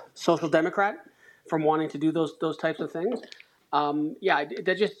social democrat from wanting to do those types of things.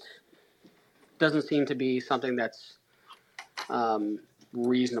 That just doesn't seem to be something that's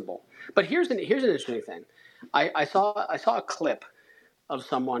reasonable. But here's an interesting thing. I saw a clip of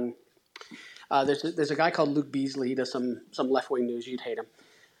someone. There's a guy called Luke Beasley. He does some left-wing news. You'd hate him.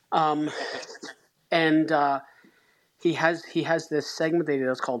 And he has this segment that he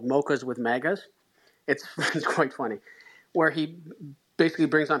does called Mochas with MAGAs. It's quite funny, where he basically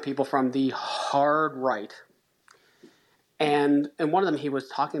brings on people from the hard right. And one of them, he was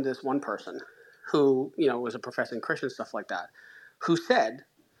talking to this one person who, was a professing Christian, stuff like that, who said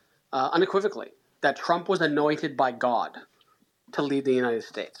unequivocally that Trump was anointed by God to lead the United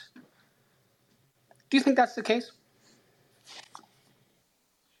States. Do you think that's the case?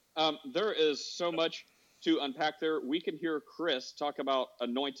 There is so much to unpack there. We can hear Chris talk about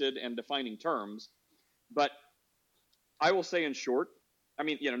anointed and defining terms, but I will say in short, I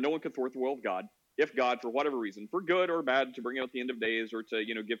mean, no one can thwart the will of God. If God, for whatever reason, for good or bad, to bring out the end of days or to,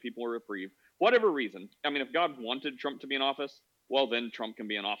 give people a reprieve, whatever reason, I mean, if God wanted Trump to be in office, well, then Trump can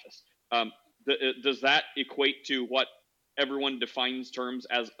be in office. Does that equate to what everyone defines terms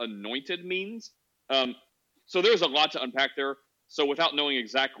as anointed means? So there's a lot to unpack there. So without knowing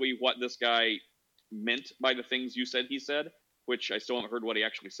exactly what this guy meant by the things you said he said, which I still haven't heard what he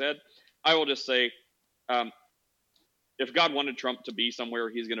actually said, I will just say, if God wanted Trump to be somewhere,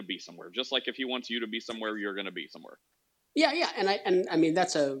 he's going to be somewhere. Just like if he wants you to be somewhere, you're going to be somewhere. Yeah, and I mean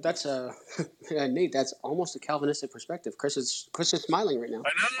that's a Nate. That's almost a Calvinistic perspective. Chris is smiling right now. I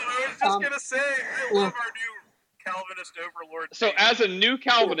know. I was just gonna say, I love our new Calvinist overlord. So, as a new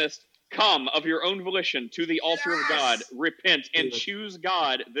Calvinist, come of your own volition to the altar of God, repent, and choose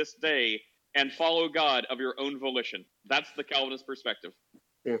God this day, and follow God of your own volition. That's the Calvinist perspective.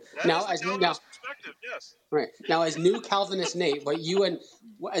 Yeah. Perspective, yes. Right. Now, as new Calvinist Nate, what you and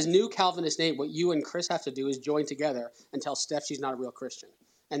Chris have to do is join together and tell Steph she's not a real Christian,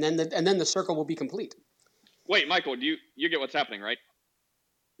 and then the circle will be complete. Wait, Michael, do you get what's happening, right?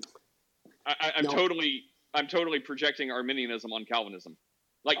 I'm totally projecting Arminianism on Calvinism.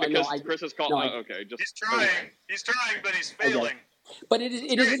 Like, because Chris is called. Okay, just he's trying. He's trying, but he's failing. But it is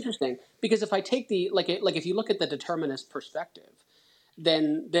interesting because if I take if you look at the determinist perspective,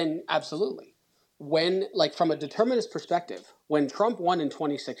 then absolutely. When, from a determinist perspective, when Trump won in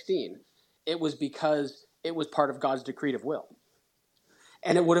 2016, it was because it was part of God's decretive will.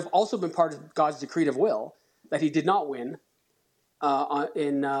 And it would have also been part of God's decretive will that he did not win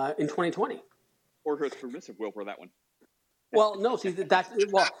in 2020. Or his permissive will for that one. Well, no, see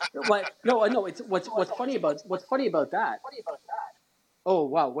no. It's what's funny about that. Oh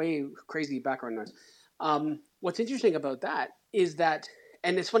wow, way crazy background noise. What's interesting about that is that,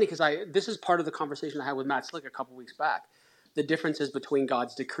 and it's funny because this is part of the conversation I had with Matt Slick a couple weeks back. The differences between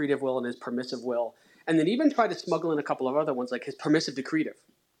God's decretive will and his permissive will, and then even try to smuggle in a couple of other ones like his permissive decretive,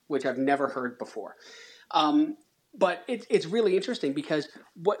 which I've never heard before. But it's really interesting because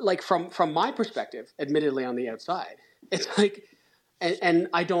from my perspective, admittedly on the outside, it's like, and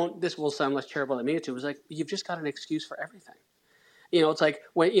I don't. This will sound less charitable than me too. It's like you've just got an excuse for everything. It's like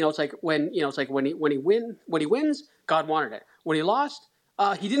when he wins, God wanted it. When he lost,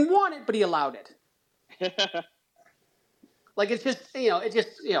 he didn't want it, but he allowed it. It's just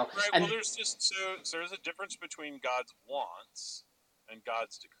Right. And, there's there's a difference between God's wants and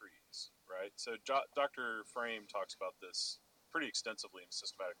God's decrees, right? So Dr. Frame talks about this pretty extensively in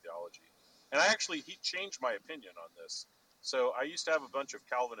systematic theology, and he changed my opinion on this. So I used to have a bunch of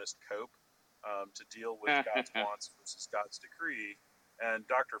Calvinist cope to deal with God's wants versus God's decree. And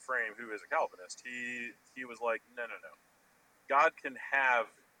Dr. Frame, who is a Calvinist, he was like, no. God can have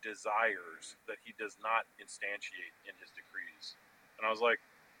desires that he does not instantiate in his decrees. And I was like,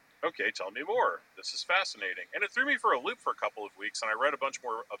 okay, tell me more. This is fascinating. And it threw me for a loop for a couple of weeks, and I read a bunch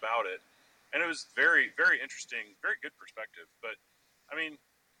more about it. And it was very, very interesting, very good perspective. But, I mean,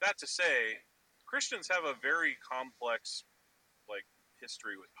 that to say, Christians have a very complex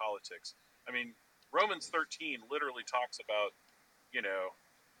history with politics. I mean, Romans 13 literally talks about,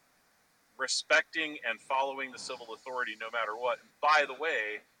 respecting and following the civil authority no matter what. And by the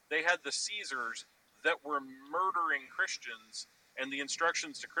way, they had the Caesars that were murdering Christians, and the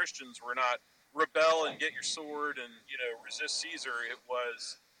instructions to Christians were not rebel and get your sword and, resist Caesar. It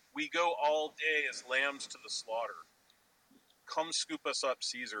was, we go all day as lambs to the slaughter. Come scoop us up,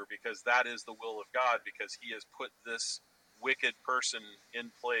 Caesar, because that is the will of God, because he has put this wicked person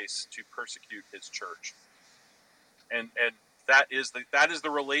in place to persecute his church. And that is the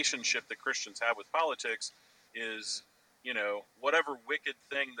relationship that Christians have with politics is, whatever wicked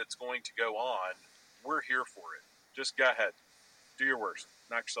thing that's going to go on, we're here for it. Just go ahead. Do your worst.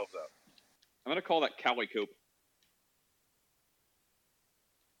 Knock yourselves out. I'm going to call that Cowboy Cope.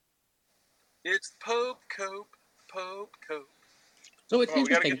 It's Pope Cope. So it's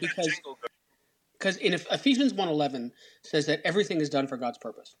interesting because in Ephesians 1:11 says that everything is done for God's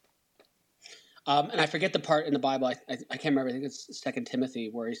purpose. And I forget the part in the Bible, I can't remember, I think it's 2 Timothy,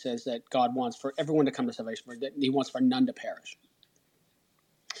 where he says that God wants for everyone to come to salvation, that he wants for none to perish.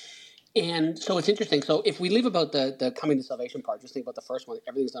 And so it's interesting. So if we leave about the coming to salvation part, just think about the first one,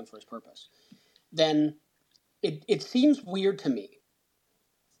 everything's done for his purpose, then it seems weird to me.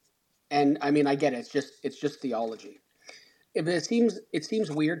 And I mean, I get it, it's just theology. But it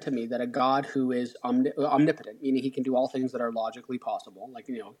seems weird to me that a God who is omnipotent, meaning he can do all things that are logically possible,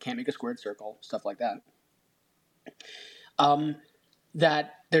 can't make a squared circle, stuff like that.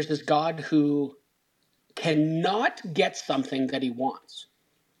 That there's this God who cannot get something that he wants.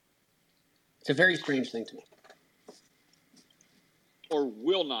 It's a very strange thing to me. Or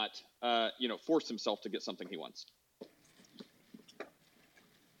will not, force himself to get something he wants.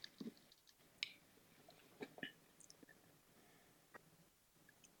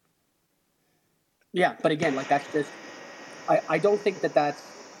 Yeah, but again, that's just, I don't think that's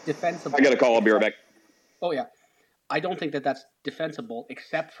defensible. I got a call. I'll be right back. Oh yeah, I don't think that that's defensible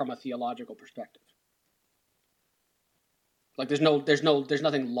except from a theological perspective. There's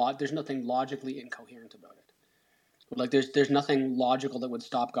nothing logically incoherent about it. There's nothing logical that would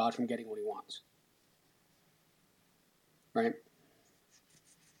stop God from getting what he wants. Right?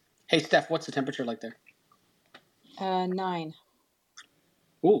 Hey Steph, what's the temperature like there? 9.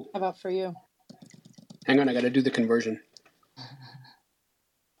 Ooh. How about for you? Hang on, I got to do the conversion.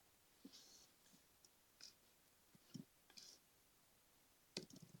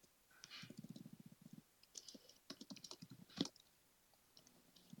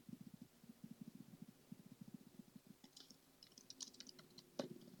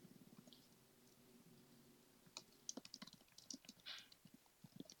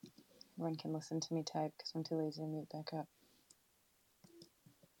 Everyone can listen to me type because I'm too lazy to mute back up.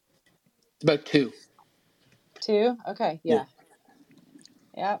 About 2. 2? Okay, yeah.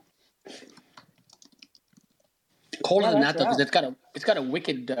 Yep. Colder Yeah, than that's that though, because rough. it's got a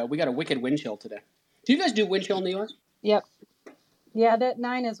wicked we got a wicked wind chill today. Do you guys do wind chill in the U.S.? Yep. Yeah, that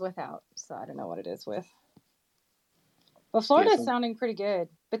 9 is without, so I don't know what it is with. Well, Florida's so- sounding pretty good,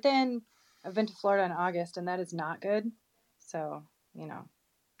 but then I've been to Florida in August, and that is not good. So, no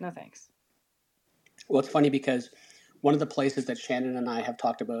thanks. Well, it's funny because one of the places that Shannon and I have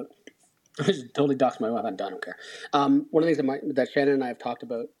talked about, I just totally doxed my wife. I'm done. I don't care. One of the things that Shannon and I have talked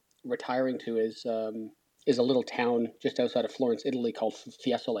about retiring to is a little town just outside of Florence, Italy, called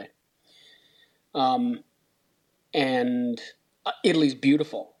Fiesole. And Italy's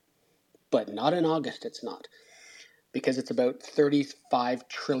beautiful, but not in August. It's not, because it's about 35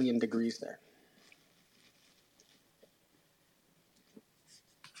 trillion degrees there.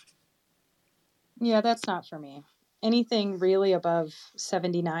 Yeah, that's not for me. Anything really above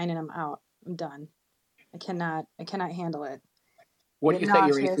 79 and I'm out. I'm done. I cannot handle it. What I do you get set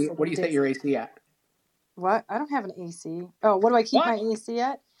your nauseous, AC? I What do get you set your dizzy. AC at? What? I don't have an AC. Oh, what do I keep What? my AC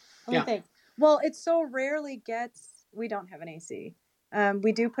at? Let me Yeah. think. Well, it so rarely gets. We don't have an AC.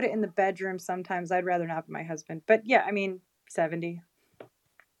 We do put it in the bedroom sometimes. I'd rather not, my husband. But yeah, 70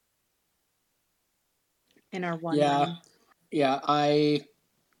 in our one room. Yeah.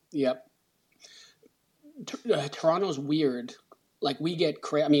 Yep. Toronto's weird. Like, we get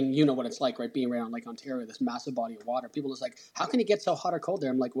you know what it's like, right? Being right on Lake Ontario, this massive body of water. People just like, how can it get so hot or cold there?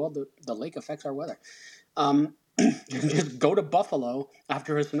 I'm like, well, the lake affects our weather. Just go to Buffalo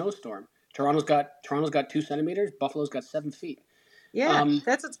after a snowstorm. Toronto's got 2 centimeters. Buffalo's got 7 feet. Yeah,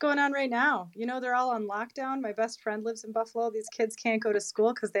 that's what's going on right now. They're all on lockdown. My best friend lives in Buffalo. These kids can't go to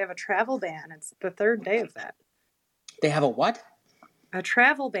school because they have a travel ban. It's the 3rd day of that. They have a what? A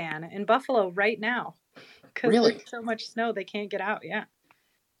travel ban in Buffalo right now. Because Really? there's so much snow they can't get out. Yeah.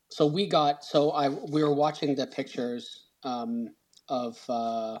 So we were watching the pictures of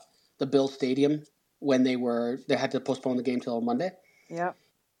the Bill Stadium when they had to postpone the game till Monday. Yep.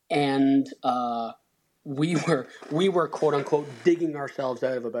 And we were quote unquote digging ourselves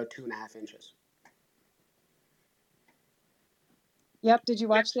out of about 2.5 inches. Yep. Did you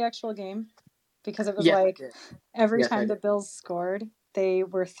watch the actual game? Because it was every time the Bills scored, they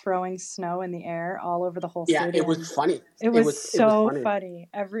were throwing snow in the air all over the whole stadium. Yeah, it was funny. It was so funny.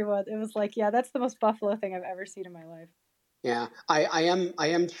 Everyone, it was like, yeah, that's the most Buffalo thing I've ever seen in my life. Yeah, I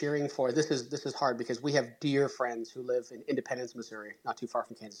am cheering for. This is hard because we have dear friends who live in Independence, Missouri, not too far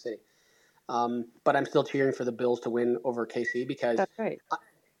from Kansas City. But I'm still cheering for the Bills to win over KC because that's right.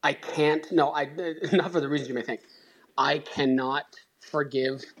 I can't. No, not for the reasons you may think. I cannot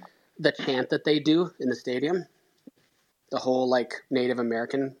forgive the chant that they do in the stadium. The whole Native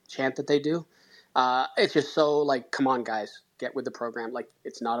American chant that they do. It's just so come on, guys, get with the program.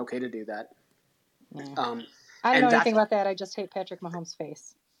 It's not okay to do that. Yeah. I don't know anything about that. I just hate Patrick Mahomes'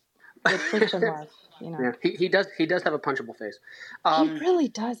 face. With Christian love, Yeah, he does have a punchable face. He really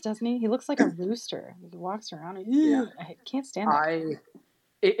does, doesn't he? He looks like a rooster. He walks around and I can't stand that.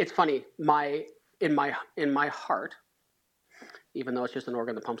 It's funny. In my heart, even though it's just an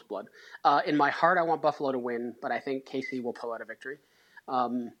organ that pumps blood, in my heart I want Buffalo to win, but I think KC will pull out a victory.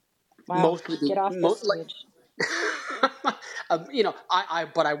 Wow! Get off the stage.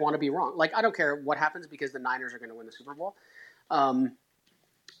 But I want to be wrong. I don't care what happens because the Niners are going to win the Super Bowl.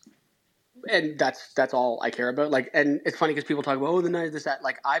 And that's all I care about. And it's funny because people talk about, the Niners, this, that.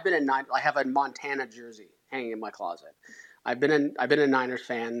 I've been I have a Montana jersey hanging in my closet. I've been a Niners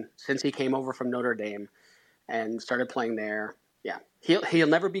fan since he came over from Notre Dame and started playing there. Yeah, he'll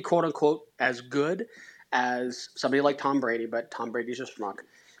never be quote unquote as good as somebody like Tom Brady, but Tom Brady's a schmuck.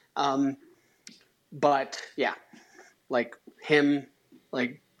 But yeah, him,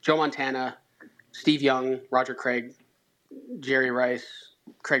 Joe Montana, Steve Young, Roger Craig, Jerry Rice,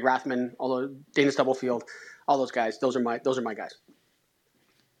 Craig Rathman, Dana Stubblefield, all those guys. Those are my guys.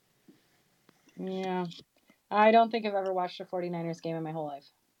 Yeah. I don't think I've ever watched a 49ers game in my whole life.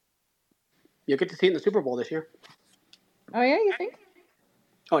 You'll get to see it in the Super Bowl this year. Oh, yeah? You think?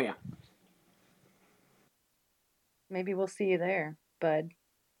 Oh, yeah. Maybe we'll see you there, bud.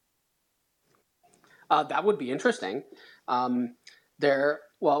 That would be interesting. I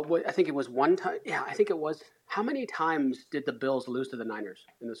think it was one time. Yeah, I think it was. How many times did the Bills lose to the Niners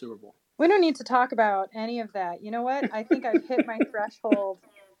in the Super Bowl? We don't need to talk about any of that. You know what? I think I've hit my threshold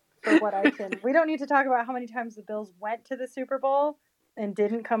for what I can. We don't need to talk about how many times the Bills went to the Super Bowl and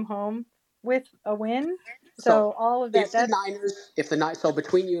didn't come home with a win. So all of that. So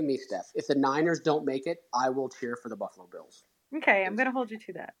between you and me, Steph, if the Niners don't make it, I will cheer for the Buffalo Bills. Okay, I'm going to hold you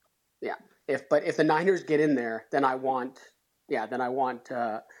to that. Yeah. If the Niners get in there, then I want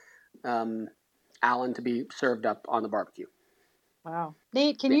Allen to be served up on the barbecue. Wow.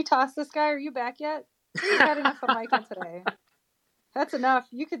 Nate, can you toss this guy? Are you back yet? We've had enough of Michael today. That's enough.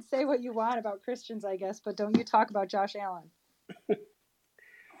 You could say what you want about Christians, I guess, but don't you talk about Josh Allen.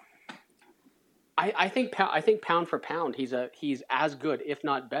 I think pound for pound, he's as good, if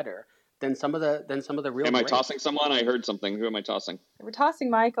not better, than some of the real. Am I greats. tossing someone? I heard something. Who am I tossing? We're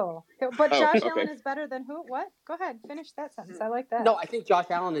tossing Michael. But Josh okay. Allen is better than who? What? Go ahead. Finish that sentence. I like that. No, I think Josh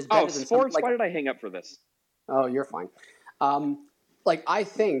Allen is better than sports. Why did I hang up for this? Oh, you're fine. I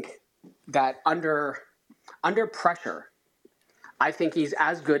think that under pressure, I think he's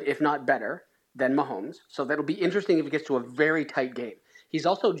as good, if not better, than Mahomes. So that'll be interesting if it gets to a very tight game. He's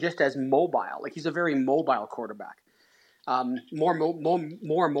also just as mobile. Like, he's a very mobile quarterback. More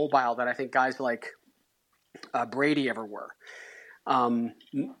mobile than I think guys like Brady ever were.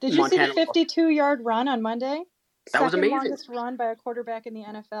 Did you see the 52-yard run on Monday? That was amazing. Second longest run by a quarterback in the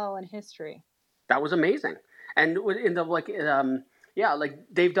NFL in history. That was amazing. And in the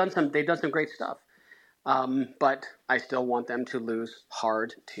they've done some great stuff. But I still want them to lose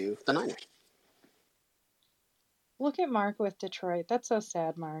hard to the Niners. Look at Mark with Detroit. That's so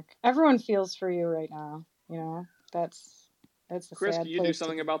sad, Mark. Everyone feels for you right now. You know, that's a Chris, sad can you do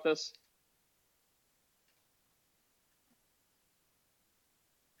something about this?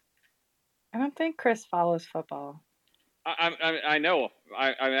 I don't think Chris follows football. I know.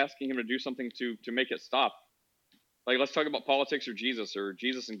 I'm asking him to do something to make it stop. Like, let's talk about politics or Jesus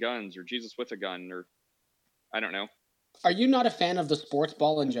and guns or Jesus with a gun or I don't know. Are you not a fan of the sports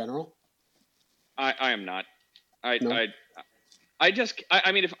ball in general? I am not. No? I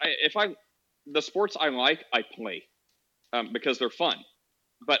mean, if the sports I like, I play because they're fun.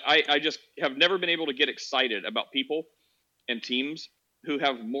 But I just have never been able to get excited about people and teams who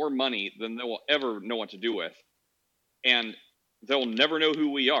have more money than they will ever know what to do with. And they'll never know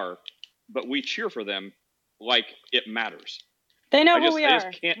who we are, but we cheer for them like it matters. They know who we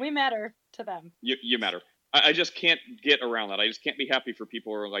are. We matter to them. You matter. I just can't get around that. I just can't be happy for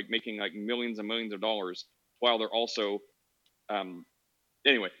people who are like making like millions and millions of dollars while they're also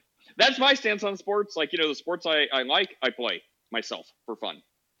anyway, that's my stance on sports. Like, the sports I like, I play myself for fun.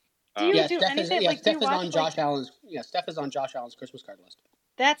 Do you do anything? Steph is on Josh Allen's. Yeah, Steph is on Josh Allen's Christmas card list.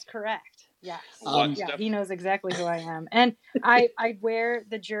 That's correct. Yes. He knows exactly who I am, and I wear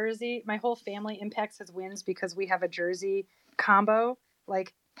the jersey. My whole family impacts his wins because we have a jersey combo.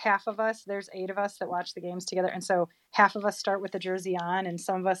 Like, half of us, there's 8 of us that watch the games together, and so half of us start with the jersey on, and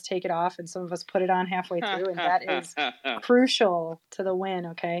some of us take it off, and some of us put it on halfway through, and that is crucial to the win.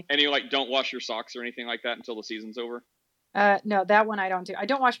 Okay. And you don't wash your socks or anything like that until the season's over? No, that one I don't do. I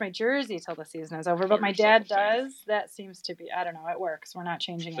don't wash my jersey till the season is over, but my dad does. That seems to be, I don't know, it works. We're not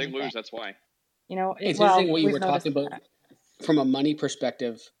changing anything. They lose, that's why. It's interesting what you were talking about from a money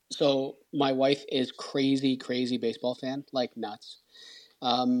perspective. So my wife is crazy baseball fan, like nuts.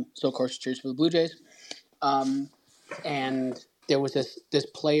 So of course she cheers for the Blue Jays. And there was this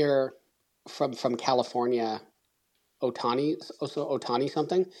player from California, Otani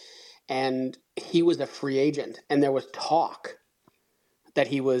something. And he was a free agent, and there was talk that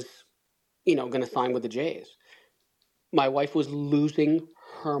he was, going to sign with the Jays. My wife was losing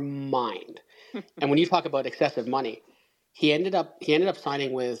her mind. And when you talk about excessive money, he ended up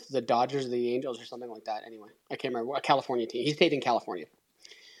signing with the Dodgers or the Angels or something like that. Anyway, I can't remember, a California team. He stayed in California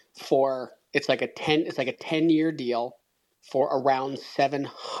it's like a 10-year deal for around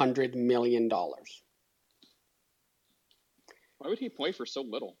 $700 million. Why would he play for so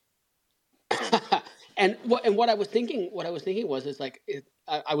little? And what I was thinking was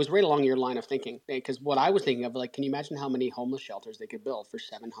I was right along your line of thinking, because what I was thinking of, like, can you imagine how many homeless shelters they could build for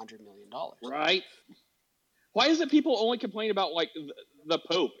 $700 million? Right. Why is it people only complain about like the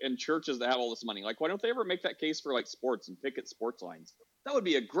Pope and churches that have all this money? Like, why don't they ever make that case for like sports and picket sports lines? That would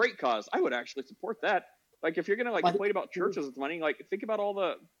be a great cause. I would actually support that. Like, if you're gonna complain about churches with money, like, think about all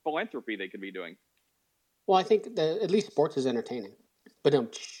the philanthropy they could be doing. Well, I think that at least sports is entertaining, but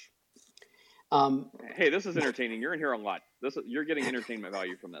hey, this is entertaining. You're in here a lot. You're getting entertainment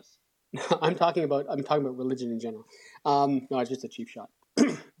value from this. I'm talking about religion in general. No, it's just a cheap shot.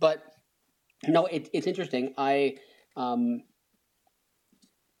 But no, it's interesting. I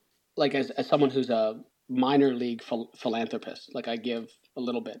as someone who's a minor league philanthropist, like, I give a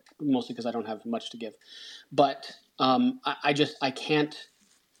little bit, mostly because I don't have much to give. But I can't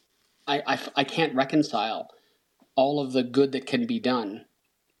reconcile all of the good that can be done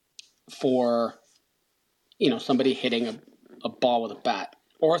for, somebody hitting a ball with a bat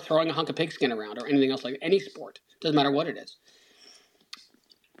or throwing a hunk of pigskin around or anything else, like any sport. Doesn't matter what it is.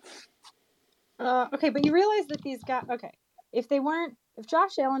 Okay, but you realize that these guys, if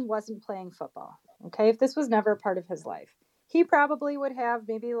Josh Allen wasn't playing football, if this was never a part of his life, he probably would have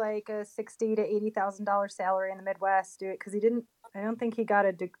maybe like a $60,000 to $80,000 salary in the Midwest. Do it because I don't think he got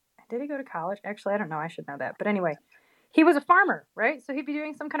a. Did he go to college? Actually, I don't know. I should know that. But anyway, he was a farmer, right? So he'd be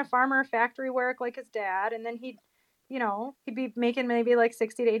doing some kind of farmer factory work like his dad, and then he'd be making maybe like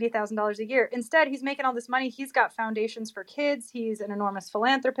 $60,000 to $80,000 a year. Instead, he's making all this money. He's got foundations for kids. He's an enormous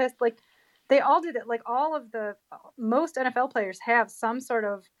philanthropist. Like they all did it. Like most NFL players have some sort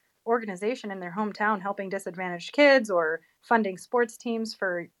of organization in their hometown helping disadvantaged kids or funding sports teams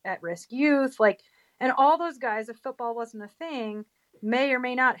for at-risk youth. Like, and all those guys, if football wasn't a thing, may or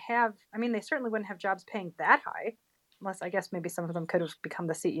may not have. I mean, they certainly wouldn't have jobs paying that high, unless I guess maybe some of them could have become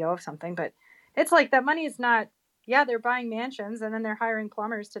the CEO of something. But it's like that money is not. Yeah, they're buying mansions and then they're hiring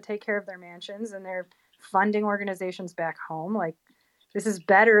plumbers to take care of their mansions and they're funding organizations back home. Like, this is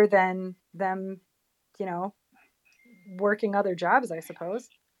better than them, working other jobs, I suppose.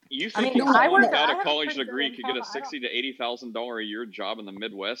 You think someone without a college degree could get a $60,000 to $80,000 a year job in the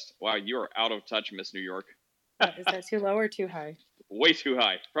Midwest? Wow, you are out of touch, Miss New York. Is that too low or too high? Way too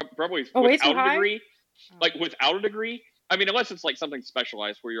high. Probably way too high? A degree. Like without a degree. I mean, unless it's like something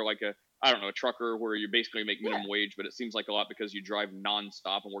specialized where you're like a trucker where you basically make minimum wage, but it seems like a lot because you drive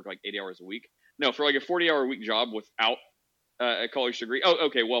nonstop and work like 80 hours a week. No, for like a 40-hour a week job without a college degree. Oh,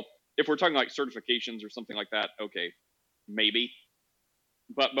 okay. Well, if we're talking like certifications or something like that, okay, maybe.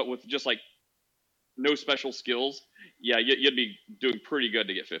 But with just like no special skills, yeah, you'd be doing pretty good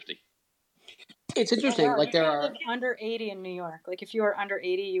to get 50. It's interesting. Yeah, like there are under 80 in New York. Like if you are under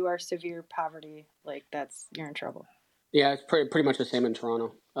 80, you are severe poverty. Like you're in trouble. Yeah, it's pretty much the same in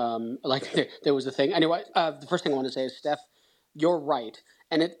Toronto. There was a thing. Anyway, the first thing I want to say is, Steph, you're right,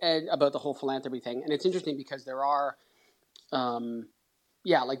 and about the whole philanthropy thing. And it's interesting because there are,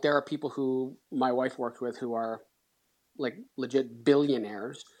 there are people who my wife worked with who are like legit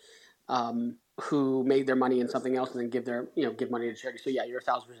billionaires, who made their money in something else and then give money to charity. So yeah, you're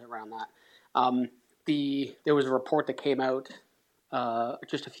 1,000% around that. There was a report that came out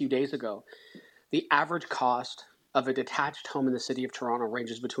just a few days ago. The average cost of a detached home in the city of Toronto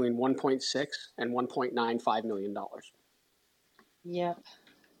ranges between $1.6 and $1.95 million. Yep.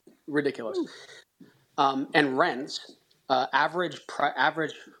 Ridiculous. And rents, average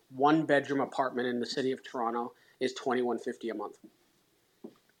one-bedroom apartment in the city of Toronto is $2,150 a month,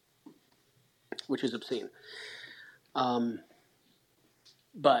 which is obscene. But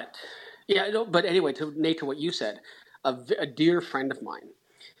anyway, Nate, to what you said, a dear friend of mine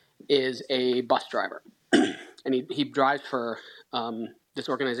is a bus driver. And he drives for this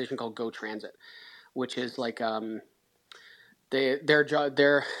organization called Go Transit, which is like what they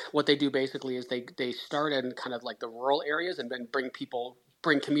do basically is they start in kind of like the rural areas and then bring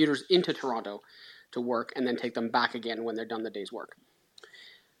commuters into Toronto to work and then take them back again when they're done the day's work.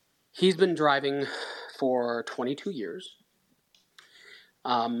 He's been driving for 22 years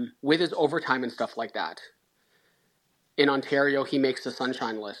with his overtime and stuff like that. In Ontario, he makes the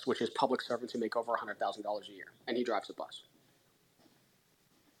Sunshine List, which is public servants who make over $100,000 a year, and he drives a bus.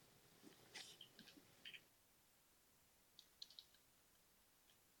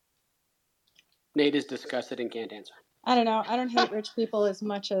 Nate is disgusted and can't answer. I don't know. I don't hate rich people as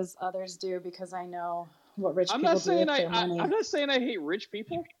much as others do because I know what rich people do with their money. I'm not saying I hate rich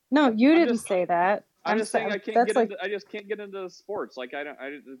people. No, you didn't say that. I'm just saying I just can't get into sports. Like I don't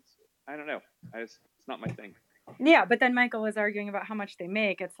know. It's not my thing. Yeah, but then Michael was arguing about how much they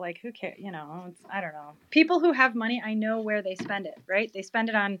make. It's like, who cares? I don't know. People who have money, I know where they spend it, right? They spend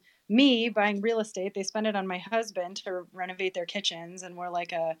it on me buying real estate. They spend it on my husband to renovate their kitchens. And we're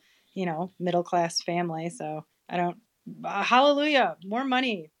like a, middle-class family. So I don't, hallelujah, more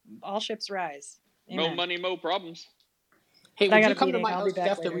money. All ships rise. Amen. Mo money, mo problems. Hey, would you come to my house,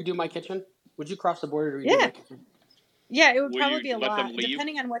 Steph, to redo my kitchen? Would you cross the border to redo my kitchen? Yeah, it would probably be a lot.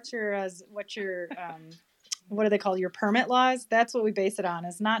 Depending on what your what do they call your permit laws? That's what we base it on.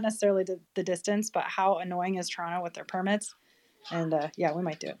 It's not necessarily the distance, but how annoying is Toronto with their permits. And we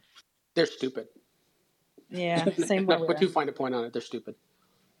might do it. They're stupid. Yeah, same way. Put too fine a point on it. They're stupid.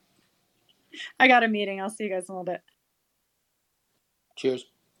 I got a meeting. I'll see you guys in a little bit. Cheers.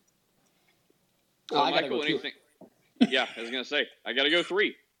 So I gotta go anything? Yeah, I was gonna say I gotta go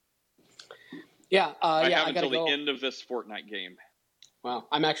 3. Yeah, I have until the end of this Fortnite game. Wow,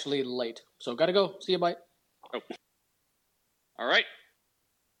 I'm actually late, so gotta go. See you, bye. Oh. All right.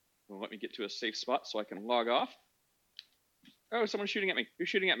 Well, let me get to a safe spot so I can log off. Oh, someone's shooting at me. Who's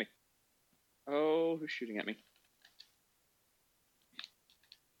shooting at me? Oh, who's shooting at me?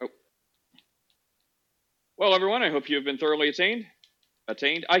 Oh. Well, everyone, I hope you have been thoroughly attained.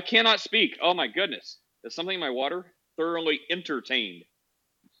 I cannot speak. Oh, my goodness. There's something in my water. Thoroughly entertained.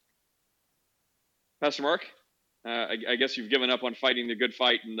 Pastor Mark? I guess you've given up on fighting the good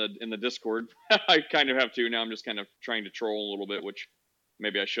fight in the Discord. I kind of have to now. I'm just kind of trying to troll a little bit, which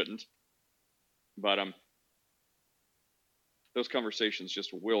maybe I shouldn't. But those conversations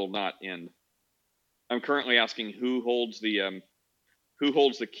just will not end. I'm currently asking who holds the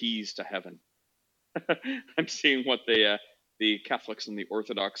keys to heaven. I'm seeing what the Catholics and the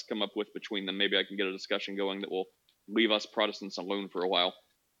Orthodox come up with between them. Maybe I can get a discussion going that will leave us Protestants alone for a while.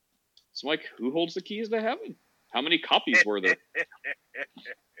 So, Mike, who holds the keys to heaven? How many copies were there?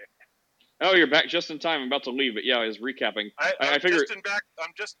 Oh, you're back just in time. I'm about to leave, but yeah, I was recapping. I figured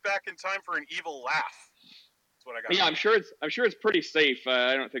I'm just back in time for an evil laugh. That's what I got. Yeah, I'm sure it's pretty safe.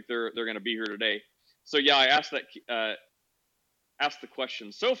 I don't think they're going to be here today. So yeah, I asked the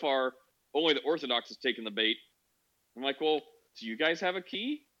question. So far, only the Orthodox has taken the bait. I'm like, well, do you guys have a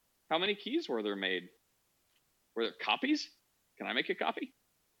key? How many keys were there made? Were there copies? Can I make a copy?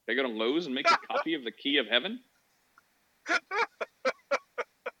 Can I go to Lowe's and make a copy of the key of heaven?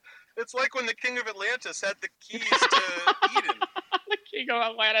 It's like when the King of Atlantis had the keys to Eden. The King of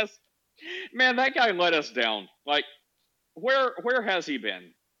Atlantis. Man, that guy let us down. Like, where has he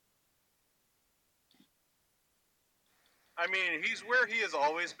been? I mean, he's where he has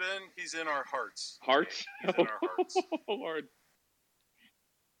always been. He's in our hearts. Hearts? He's in our hearts. Oh, Lord.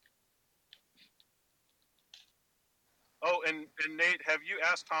 Oh, and Nate, have you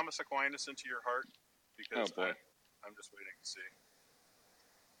asked Thomas Aquinas into your heart? Because I'm just waiting to see.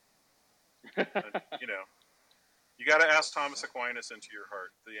 You got to ask Thomas Aquinas into your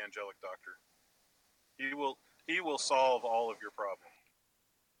heart, the angelic doctor. He will solve all of your problems.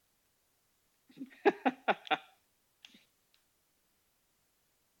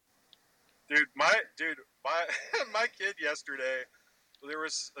 My kid yesterday, there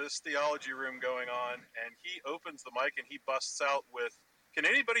was this theology room going on, and he opens the mic and he busts out with, "Can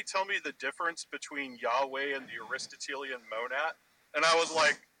anybody tell me the difference between Yahweh and the Aristotelian monad?" And I was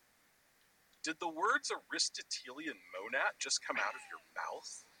like, did the words Aristotelian monad just come out of your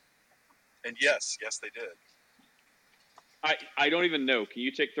mouth? And yes, they did. I don't even know. Can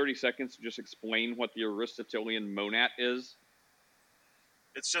you take 30 seconds to just explain what the Aristotelian monad is?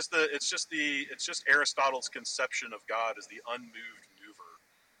 It's just Aristotle's conception of God as the unmoved mover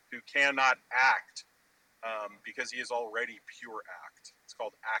who cannot act because he is already pure act. It's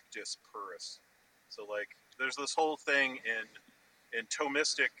called actus purus. So there's this whole thing in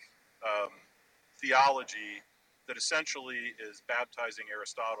Thomistic theology that essentially is baptizing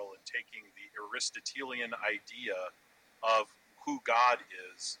Aristotle and taking the Aristotelian idea of who God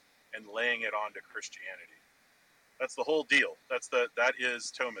is and laying it onto Christianity. That's the whole deal. That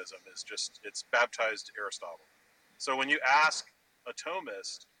is Thomism. It's baptized Aristotle. So when you ask a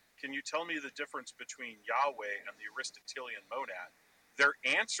Thomist, can you tell me the difference between Yahweh and the Aristotelian monad? Their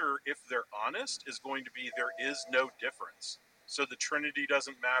answer, if they're honest, is going to be there is no difference. So the Trinity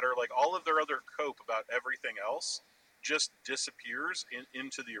doesn't matter. Like all of their other cope about everything else just disappears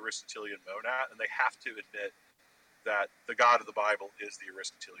into the Aristotelian monad, and they have to admit that the God of the Bible is the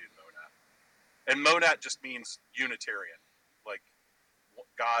Aristotelian monad. And monad just means Unitarian, like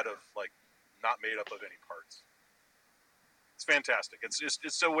God of not made up of any parts. It's fantastic.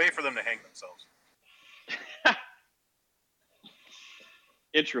 It's a way for them to hang themselves.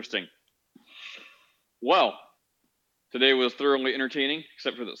 Interesting. Well, today was thoroughly entertaining,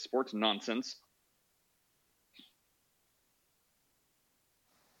 except for the sports nonsense.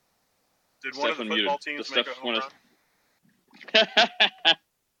 Did one of the football teams make a home run?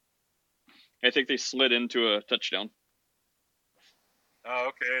 I think they slid into a touchdown. Oh,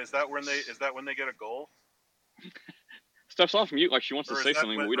 okay. Is that when they get a goal? Steph's off mute like she wants to say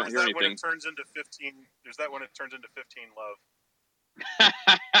something, but we don't hear anything. When it turns into 15? Is that when it turns into 15 love?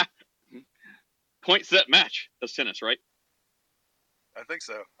 Point, set, match. That's tennis, right? I think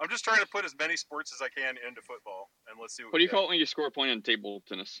so. I'm just trying to put as many sports as I can into football, and let's see what do you call it when you score a point in table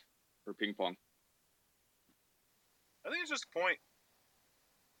tennis or ping pong? I think it's just a point.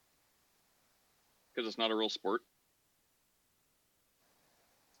 Because it's not a real sport.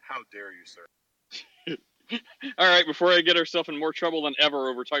 How dare you, sir? All right, before I get ourselves in more trouble than ever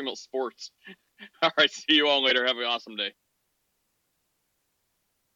over talking about sports. All right, see you all later. Have an awesome day.